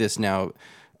looking at this now,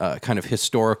 kind of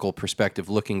historical perspective,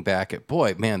 looking back at,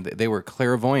 boy, man, they were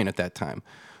clairvoyant at that time.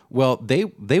 Well, they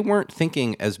weren't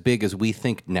thinking as big as we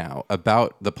think now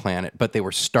about the planet, but they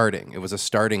were starting. It was a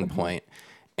starting point.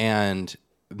 And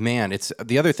man, it's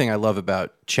the other thing I love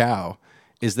about CHOW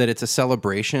is that it's a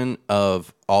celebration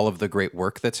of all of the great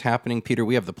work that's happening. Peter,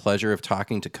 we have the pleasure of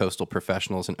talking to coastal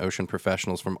professionals and ocean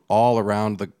professionals from all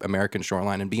around the American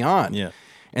shoreline and beyond. Yeah.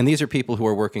 And these are people who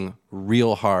are working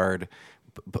real hard.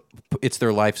 It's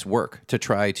their life's work to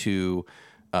try to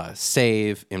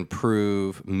save,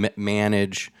 improve,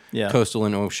 manage coastal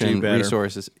and ocean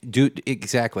resources.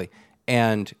 Exactly.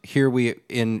 And here we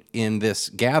in this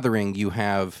gathering, you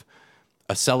have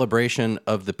a celebration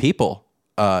of the people.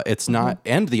 It's not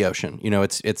and the ocean.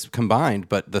 It's combined,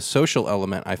 but the social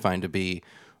element I find to be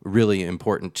really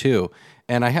important too.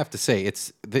 And I have to say,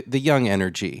 it's the young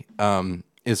energy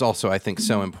is also, I think,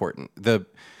 so important.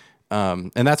 And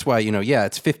that's why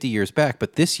it's 50 years back,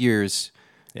 but this year's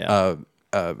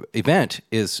event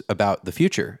is about the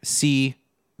future. See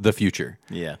the future.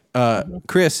 Yeah.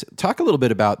 Chris, talk a little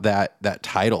bit about that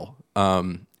title.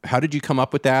 How did you come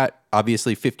up with that?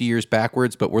 Obviously 50 years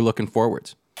backwards, but we're looking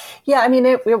forwards. Yeah, I mean,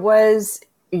 it was,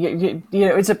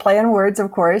 it's a play on words,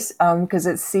 of course, because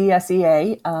it's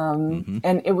CSEA.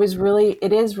 And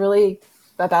it is really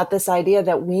about this idea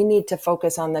that we need to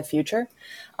focus on the future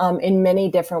in many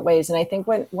different ways. And I think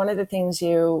one of the things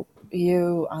you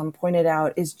pointed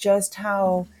out is just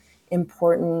how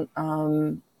important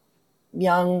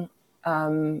young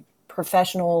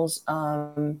professionals,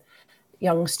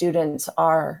 young students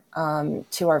are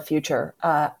to our future.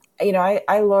 I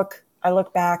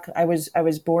look back. I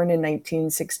was born in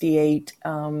 1968,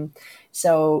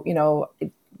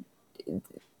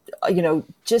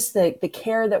 just the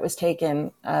care that was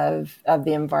taken of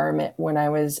the environment when I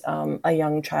was a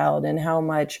young child, and how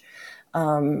much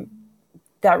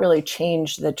that really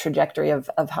changed the trajectory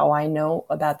of how I know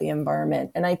about the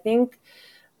environment. And I think,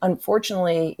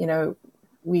 unfortunately,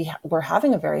 we're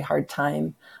having a very hard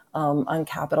time on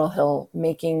Capitol Hill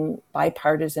making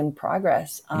bipartisan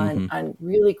progress on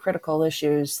really critical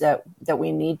issues that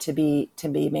we need to be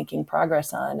making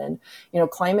progress on. And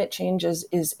climate change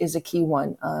is a key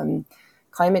one.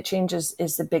 Climate change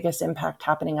is the biggest impact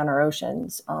happening on our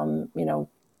oceans.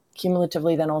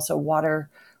 Cumulatively, then also water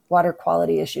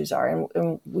quality issues are,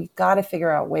 and we've got to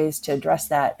figure out ways to address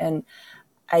that. And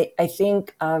I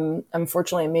think,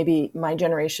 unfortunately, maybe my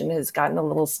generation has gotten a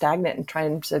little stagnant in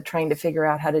trying to figure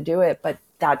out how to do it, but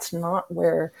that's not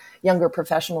where younger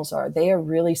professionals are. They are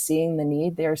really seeing the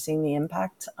need. They are seeing the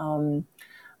impact on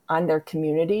their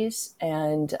communities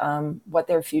and what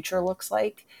their future looks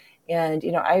like. And,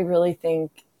 I really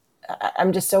think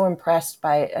I'm just so impressed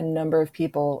by a number of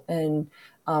people and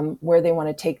where they want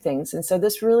to take things. And so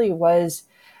this really was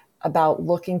about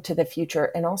looking to the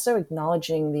future and also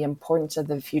acknowledging the importance of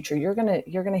the future. You're gonna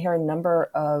hear a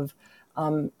number of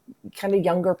kind of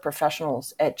younger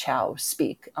professionals at CHOW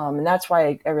speak, and that's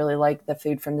why I really like the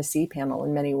Food from the Sea panel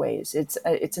in many ways. It's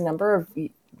a number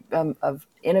of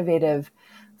innovative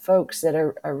folks that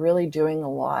are really doing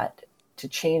a lot to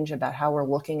change about how we're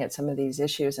looking at some of these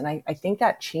issues. And I think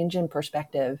that change in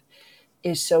perspective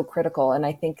is so critical. And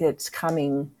I think it's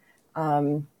coming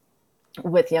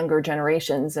with younger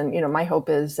generations. And, my hope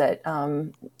is that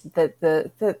that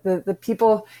the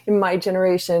people in my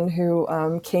generation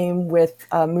who came with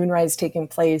Moonrise taking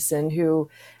place and who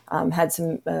had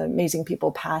some amazing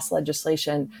people pass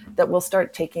legislation, that we'll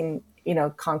start taking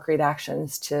concrete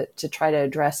actions to try to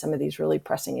address some of these really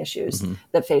pressing issues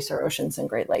that face our oceans and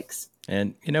Great Lakes.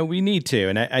 And, we need to.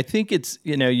 And I think it's,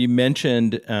 you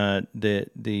mentioned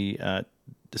the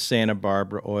Santa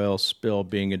Barbara oil spill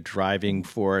being a driving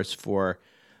force for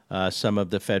some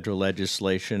of the federal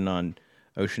legislation on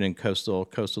Ocean and Coastal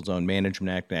Zone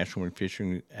Management Act, National Marine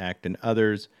Fisheries Act, and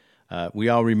others. We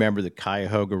all remember the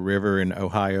Cuyahoga River in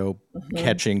Ohio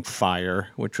catching fire,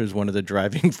 which was one of the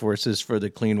driving forces for the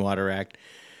Clean Water Act.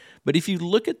 But if you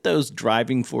look at those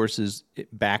driving forces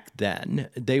back then,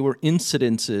 they were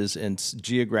incidences and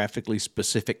geographically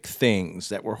specific things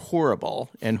that were horrible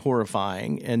and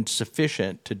horrifying and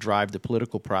sufficient to drive the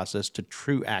political process to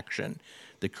true action.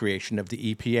 The creation of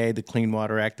the EPA, the Clean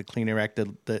Water Act, the Clean Air Act,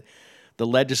 the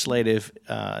legislative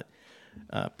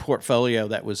portfolio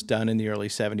that was done in the early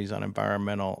 70s on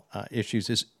environmental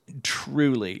issues is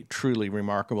truly, truly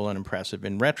remarkable and impressive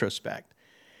in retrospect.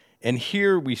 And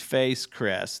here we face,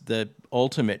 Chris, the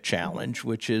ultimate challenge,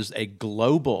 which is a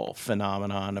global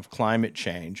phenomenon of climate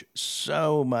change,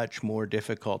 so much more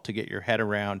difficult to get your head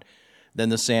around than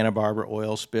the Santa Barbara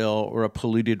oil spill or a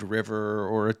polluted river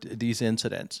or these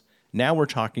incidents. Now we're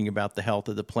talking about the health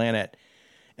of the planet.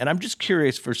 And I'm just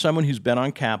curious, for someone who's been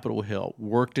on Capitol Hill,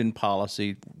 worked in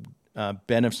policy,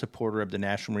 been a supporter of the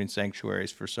National Marine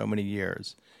Sanctuaries for so many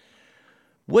years,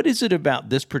 what is it about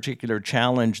this particular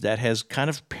challenge that has kind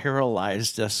of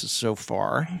paralyzed us so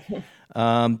far?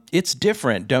 It's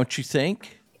different, don't you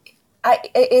think?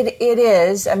 It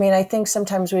is. I mean, I think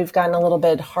sometimes we've gotten a little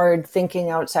bit hard thinking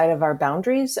outside of our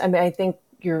boundaries. I mean, I think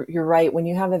you're right. When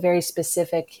you have a very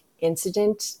specific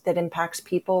incident that impacts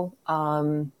people,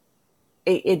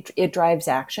 it drives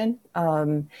action.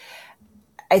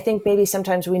 I think maybe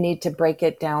sometimes we need to break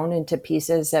it down into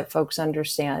pieces that folks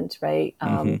understand, right?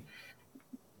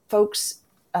 Folks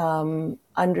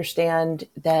understand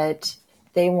that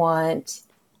they want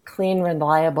clean,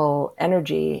 reliable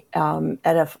energy at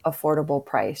an affordable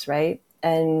price, right?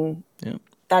 And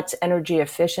that's energy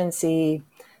efficiency,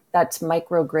 that's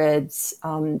microgrids,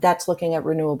 that's looking at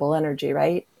renewable energy,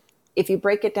 right? If you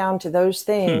break it down to those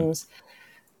things,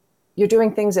 you're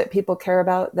doing things that people care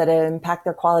about, that impact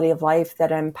their quality of life,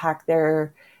 that impact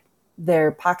their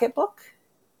pocketbook.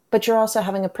 But you're also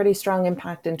having a pretty strong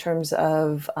impact in terms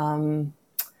of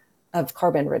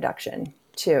carbon reduction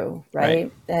too, right?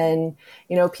 And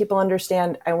people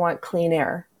understand, I want clean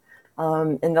air,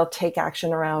 and they'll take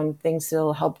action around things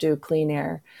that'll help do clean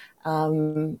air.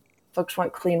 Folks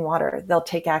want clean water; they'll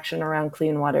take action around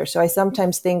clean water. So I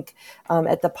sometimes think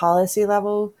at the policy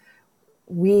level,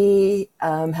 we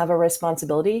have a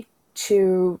responsibility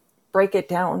to break it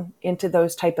down into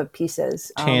those type of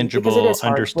pieces. Tangible,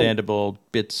 understandable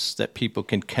bits that people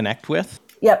can connect with.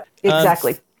 Yep,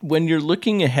 exactly. When you're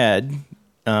looking ahead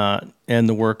and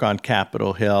the work on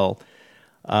Capitol Hill,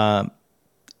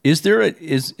 is there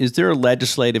a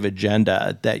legislative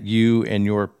agenda that you and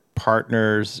your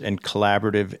partners and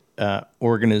collaborative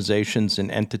organizations and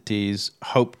entities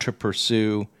hope to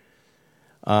pursue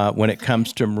when it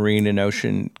comes to marine and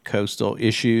ocean coastal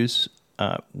issues?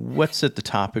 What's at the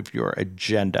top of your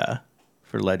agenda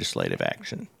for legislative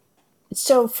action?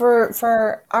 So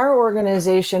for our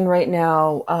organization right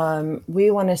now,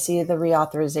 we want to see the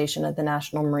reauthorization of the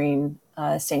National Marine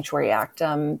Sanctuary Act.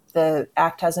 The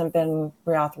act hasn't been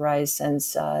reauthorized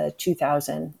since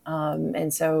 2000.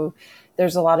 And so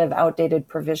there's a lot of outdated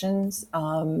provisions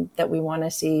that we want to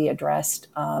see addressed.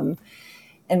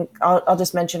 And I'll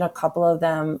just mention a couple of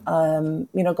them.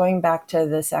 Going back to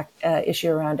this issue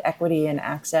around equity and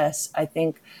access, I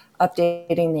think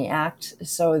updating the act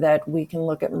so that we can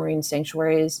look at marine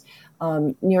sanctuaries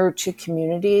nearer to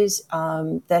communities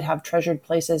that have treasured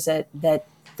places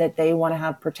that they want to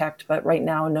have protect, but right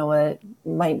now NOAA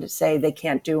might say they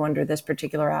can't do under this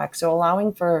particular act. So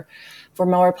allowing for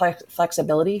more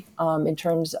flexibility in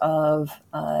terms of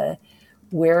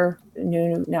where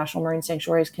new national marine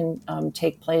sanctuaries can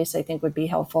take place, I think would be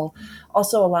helpful.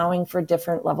 Also allowing for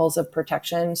different levels of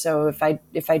protection. So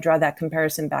if I draw that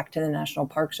comparison back to the National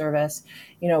Park Service,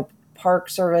 Park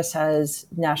Service has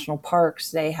national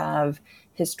parks, they have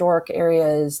historic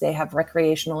areas, they have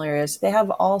recreational areas, they have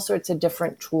all sorts of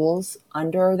different tools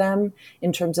under them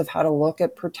in terms of how to look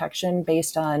at protection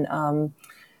based on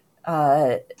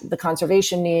the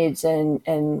conservation needs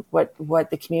and what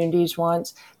the communities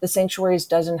want. The sanctuaries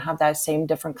doesn't have that same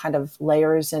different kind of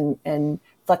layers and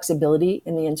flexibility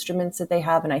in the instruments that they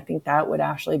have. And I think that would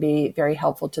actually be very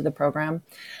helpful to the program.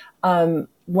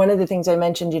 One of the things I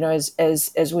mentioned,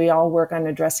 as we all work on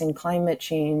addressing climate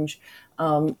change,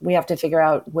 we have to figure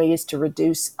out ways to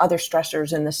reduce other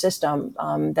stressors in the system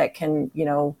that can,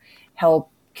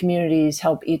 help communities,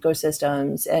 help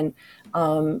ecosystems. And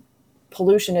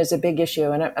pollution is a big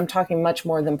issue. And I'm talking much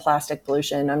more than plastic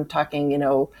pollution. I'm talking,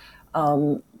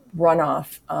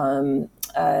 runoff,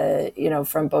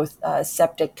 from both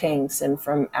septic tanks and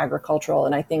from agricultural.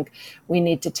 And I think we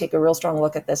need to take a real strong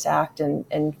look at this act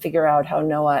and figure out how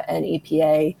NOAA and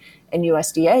EPA and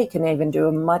USDA can even do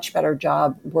a much better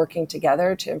job working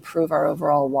together to improve our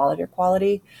overall water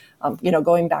quality.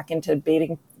 Going back into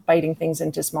biting things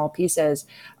into small pieces,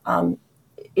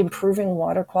 improving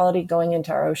water quality going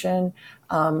into our ocean.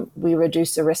 We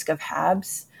reduce the risk of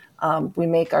HABs. We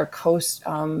make our coast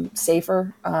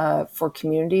safer for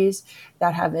communities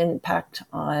that have impact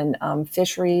on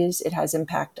fisheries. It has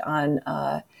impact on,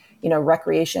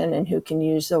 recreation and who can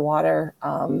use the water.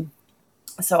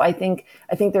 So I think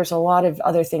there's a lot of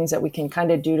other things that we can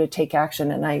kind of do to take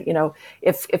action. And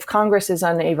if Congress is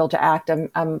unable to act,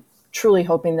 I'm truly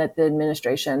hoping that the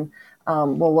administration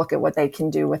will look at what they can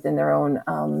do within their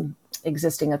own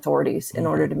existing authorities in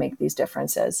order to make these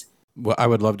differences. Well, I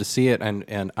would love to see it,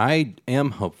 and I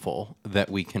am hopeful that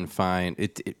we can find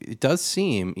it. It does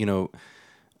seem,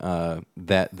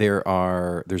 that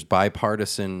there's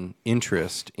bipartisan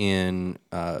interest in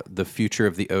the future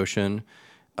of the ocean,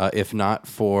 if not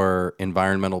for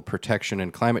environmental protection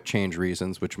and climate change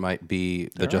reasons, which might be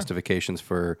the justifications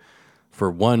for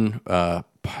one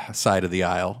side of the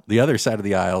aisle. The other side of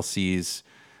the aisle sees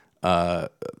a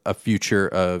future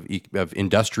of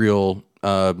industrial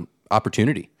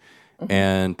opportunity. Mm-hmm.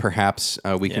 And perhaps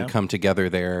we can come together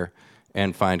there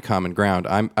and find common ground.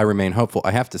 I remain hopeful. I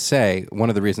have to say, one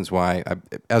of the reasons why,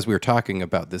 as we were talking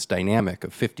about this dynamic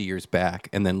of 50 years back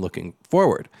and then looking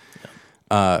forward,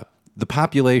 the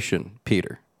population,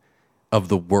 Peter, of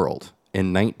the world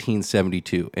in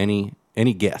 1972, any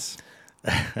guess?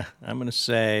 I'm going to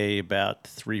say about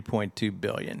 3.2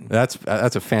 billion. That's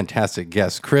a fantastic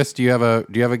guess. Chris, do you have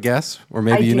a guess, or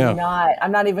maybe you know? I do not.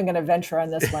 I'm not even going to venture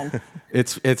on this one.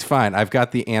 It's fine. I've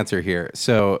got the answer here.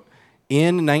 So,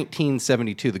 in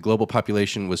 1972, the global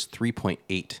population was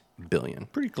 3.8 billion.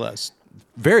 Pretty close.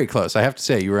 Very close. I have to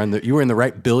say, you were in the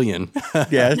right billion.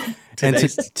 Yeah. And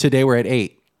today we're at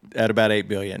 8. At about 8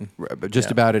 billion.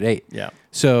 Just about at 8. Yeah.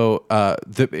 So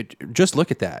just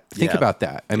look at that. Think about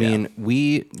that. I mean,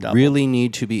 we really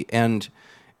need to be, and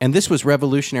this was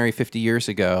revolutionary 50 years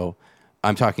ago.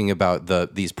 I'm talking about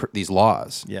these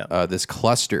laws, this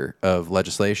cluster of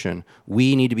legislation.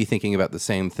 We need to be thinking about the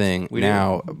same thing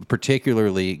now,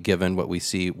 particularly given what we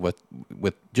see with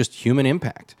just human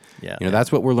impact. Yeah.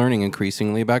 That's what we're learning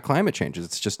increasingly about climate change.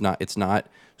 It's not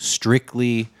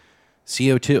strictly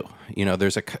CO2.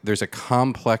 There's a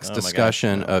complex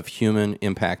discussion of human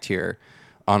impact here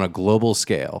on a global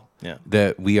scale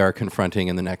that we are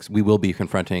confronting we will be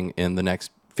confronting in the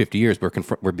next 50 years.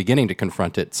 We're beginning to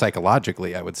confront it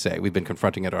psychologically, I would say. We've been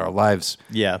confronting it our lives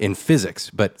in physics,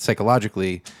 but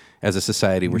psychologically as a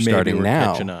society we're starting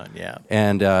now. Catching on,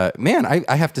 And man,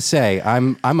 I have to say,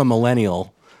 I'm a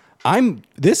millennial.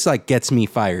 This gets me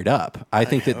fired up. I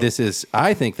think that this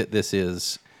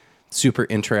is super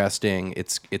interesting.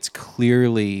 It's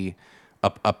clearly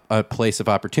a place of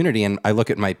opportunity, and I look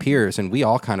at my peers, and we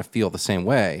all kind of feel the same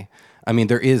way. I mean,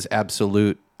 there is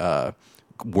absolute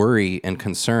worry and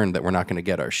concern that we're not going to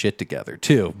get our shit together,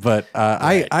 too. But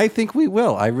I think we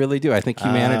will. I really do. I think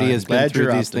humanity has been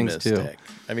through these things, too.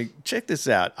 I mean, check this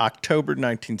out. October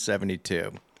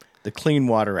 1972, the Clean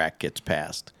Water Act gets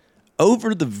passed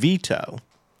over the veto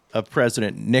of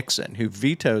President Nixon, who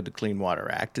vetoed the Clean Water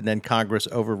Act, and then Congress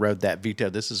overrode that veto.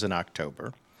 This is in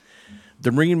October.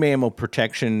 The Marine Mammal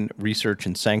Protection Research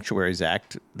and Sanctuaries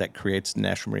Act that creates the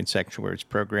National Marine Sanctuaries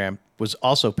Program was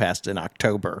also passed in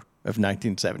October of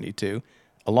 1972,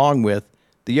 along with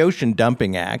the Ocean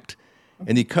Dumping Act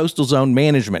and the Coastal Zone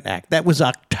Management Act. That was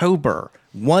October,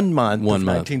 1 month of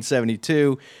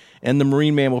 1972, and the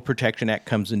Marine Mammal Protection Act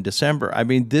comes in December. I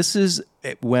mean, this is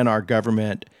when our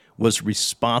government was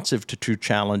responsive to true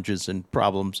challenges and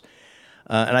problems.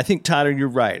 And I think, Tyler, you're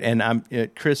right. And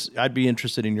Chris, I'd be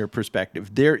interested in your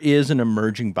perspective. There is an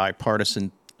emerging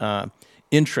bipartisan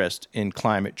interest in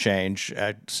climate change.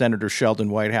 Senator Sheldon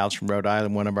Whitehouse from Rhode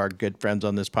Island, one of our good friends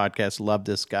on this podcast, love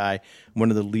this guy, one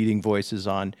of the leading voices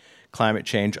on climate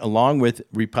change, along with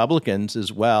Republicans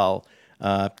as well.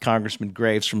 Congressman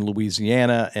Graves from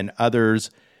Louisiana, and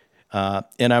others.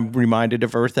 And I'm reminded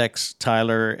of EarthX,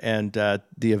 Tyler, and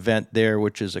the event there,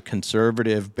 which is a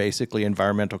conservative, basically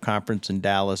environmental conference in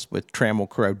Dallas with Trammell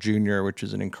Crow Jr., which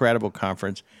is an incredible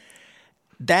conference.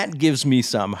 That gives me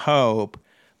some hope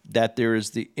that there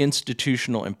is the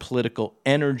institutional and political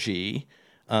energy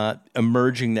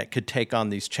emerging that could take on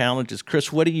these challenges.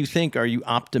 Chris, what do you think? Are you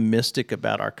optimistic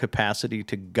about our capacity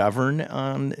to govern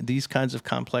on these kinds of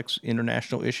complex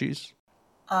international issues?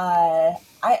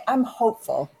 I'm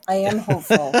hopeful. I am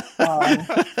hopeful.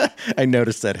 I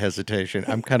noticed that hesitation.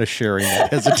 I'm kind of sharing that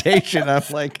hesitation. I'm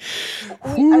like,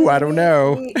 I don't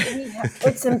know.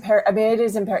 It's imperative. I mean, it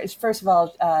is imperative. First of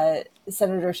all,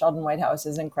 Senator Sheldon Whitehouse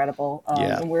is incredible.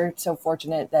 And we're so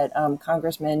fortunate that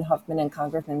Congressman Huffman and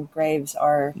Congressman Graves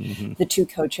are the two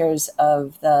co-chairs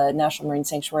of the National Marine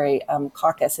Sanctuary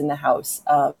Caucus in the House.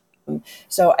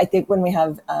 So I think when we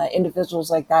have individuals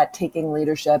like that taking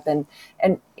leadership, and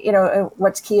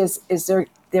what's key is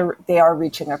they are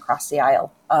reaching across the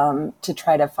aisle to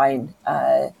try to find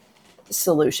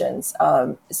solutions.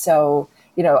 So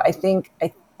I think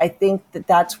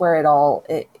that's where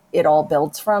it all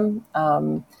builds from,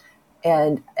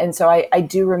 and so I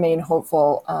do remain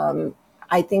hopeful.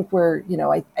 I think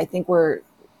we're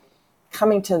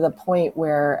coming to the point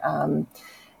where.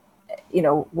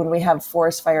 When we have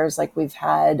forest fires like we've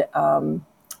had, I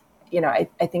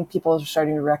think people are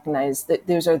starting to recognize that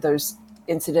those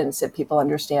incidents that people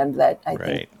understand that I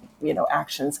think,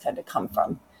 actions kind of come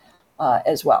from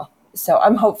as well. So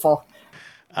I'm hopeful.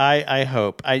 I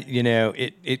hope.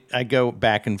 I go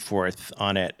back and forth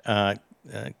on it.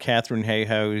 Katharine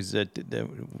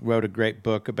Hayhoe, wrote a great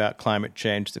book about climate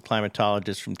change, the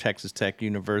climatologist from Texas Tech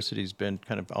University, has been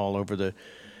kind of all over the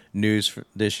news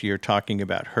this year talking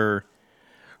about her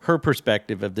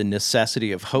perspective of the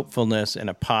necessity of hopefulness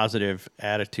and a positive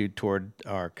attitude toward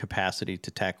our capacity to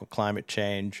tackle climate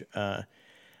change.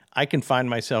 I can find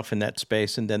myself in that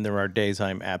space, and then there are days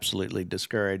I'm absolutely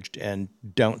discouraged and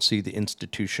don't see the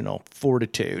institutional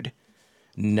fortitude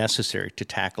necessary to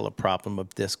tackle a problem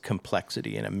of this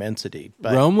complexity and immensity.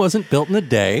 But Rome wasn't built in a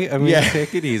day. I mean,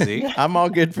 take it easy. I'm all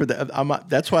good for that.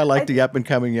 That's why I like the up and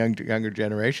coming younger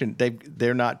generation.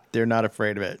 They're not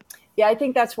afraid of it. Yeah, I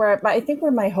think that's where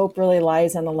my hope really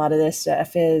lies on a lot of this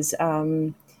stuff is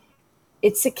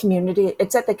it's a community.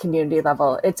 It's at the community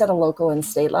level. It's at a local and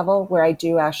state level where I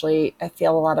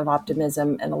feel a lot of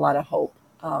optimism and a lot of hope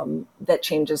that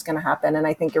change is going to happen. And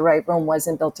I think you're right. Rome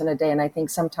wasn't built in a day. And I think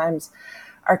sometimes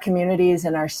our communities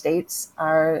and our states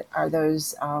are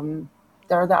those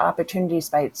they're the opportunity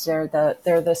sites. They're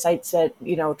the sites that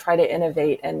try to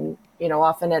innovate, and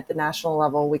often at the national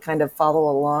level we kind of follow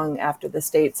along after the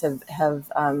states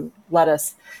have led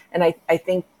us. And I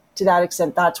think to that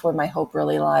extent, that's where my hope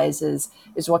really lies is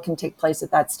what can take place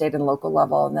at that state and local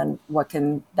level, and then what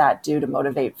can that do to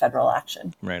motivate federal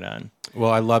action. Right on.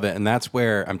 Well, I love it. And that's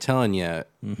where I'm telling you,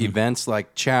 events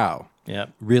like CHOW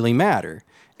really matter.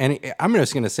 And I'm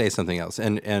just going to say something else.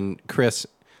 And Chris,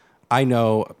 I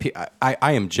know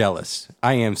I am jealous.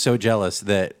 I am so jealous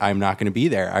that I'm not going to be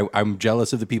there. I'm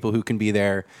jealous of the people who can be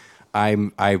there.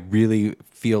 I really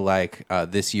feel like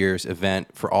this year's event,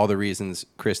 for all the reasons,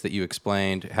 Chris, that you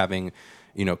explained, having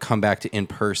come back to in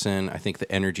person, I think the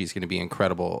energy is going to be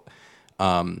incredible.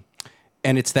 And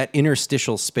it's that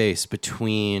interstitial space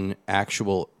between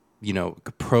actual,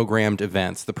 programmed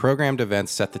events. The programmed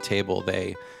events set the table.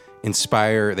 They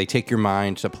inspire. They take your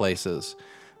mind to places.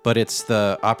 But it's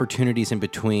the opportunities in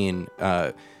between,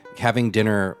 having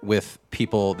dinner with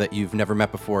people that you've never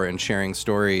met before and sharing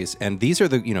stories. And these are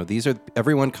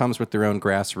everyone comes with their own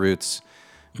grassroots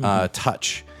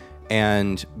touch.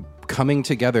 And coming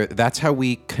together, that's how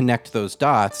we connect those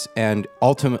dots and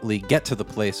ultimately get to the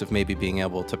place of maybe being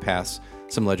able to pass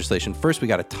some legislation. First, we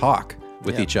got to talk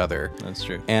with each other. That's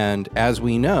true. And as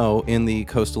we know, in the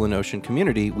coastal and ocean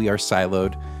community, we are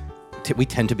siloed. We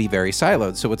tend to be very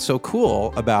siloed. So what's so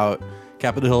cool about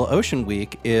Capitol Hill Ocean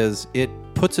Week is it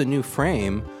puts a new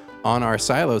frame on our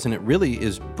silos, and it really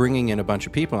is bringing in a bunch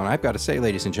of people. And I've got to say,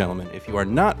 ladies and gentlemen, if you are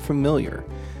not familiar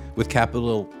with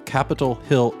Capitol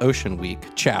Hill Ocean Week,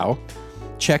 CHOW,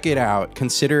 check it out.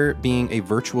 Consider being a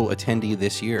virtual attendee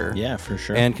this year. Yeah, for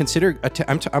sure. And consider,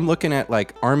 I'm looking at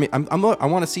like Army, I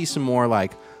want to see some more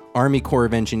like Army Corps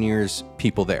of Engineers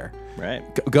people there. Right.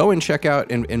 Go and check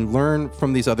out and learn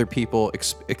from these other people,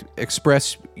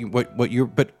 express what you're,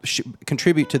 but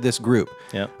contribute to this group.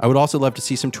 Yeah. I would also love to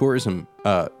see some tourism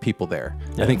people there.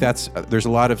 Yeah. I think there's a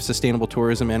lot of sustainable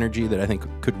tourism energy that I think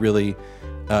could really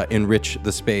enrich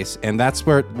the space. And that's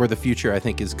where the future, I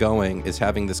think, is going, is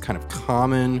having this kind of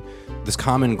common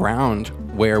ground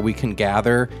where we can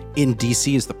gather. In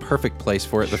D.C. is the perfect place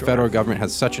for it. The federal government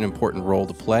has such an important role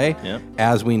to play,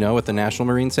 as we know, at the National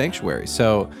Marine Sanctuary.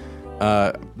 So,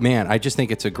 man, I just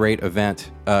think it's a great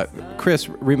event. Chris,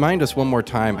 remind us one more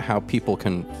time how people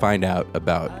can find out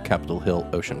about Capitol Hill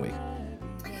Ocean Week.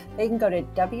 They can go to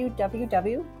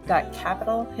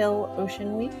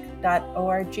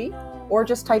www.capitolhilloceanweek.org or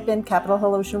just type in Capitol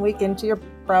Hill Ocean Week into your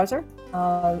browser,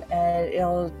 and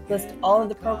it'll list all of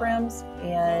the programs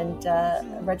and a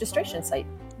registration site.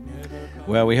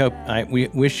 Well, we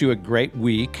wish you a great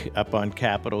week up on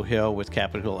Capitol Hill with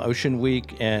Capitol Hill Ocean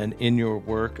Week and in your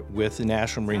work with the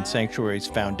National Marine Sanctuaries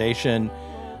Foundation.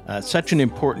 Such an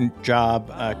important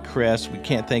job, Chris. We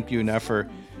can't thank you enough for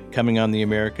coming on the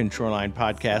American Shoreline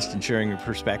Podcast and sharing your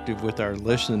perspective with our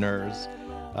listeners.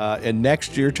 And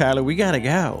next year, Tyler, we got to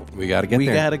go. We got to get there.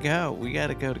 We got to go. We got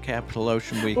to go to Capitol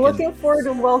Ocean Week. Looking forward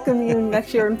to welcoming you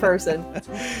next year in person.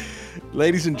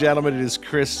 Ladies and gentlemen, it is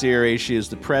Chris Seary. She is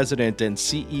the president and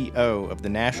CEO of the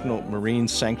National Marine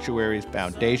Sanctuaries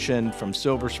Foundation from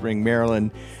Silver Spring,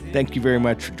 Maryland. Thank you very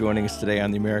much for joining us today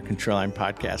on the American Shoreline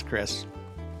Podcast, Chris.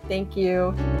 Thank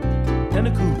you.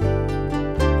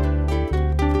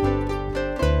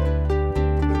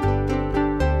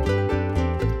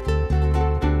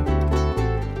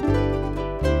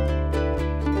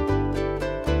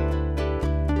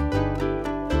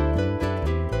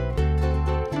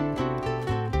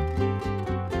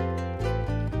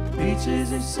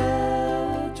 Beaches and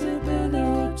sail to build their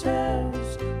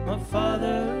hotels. My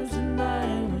father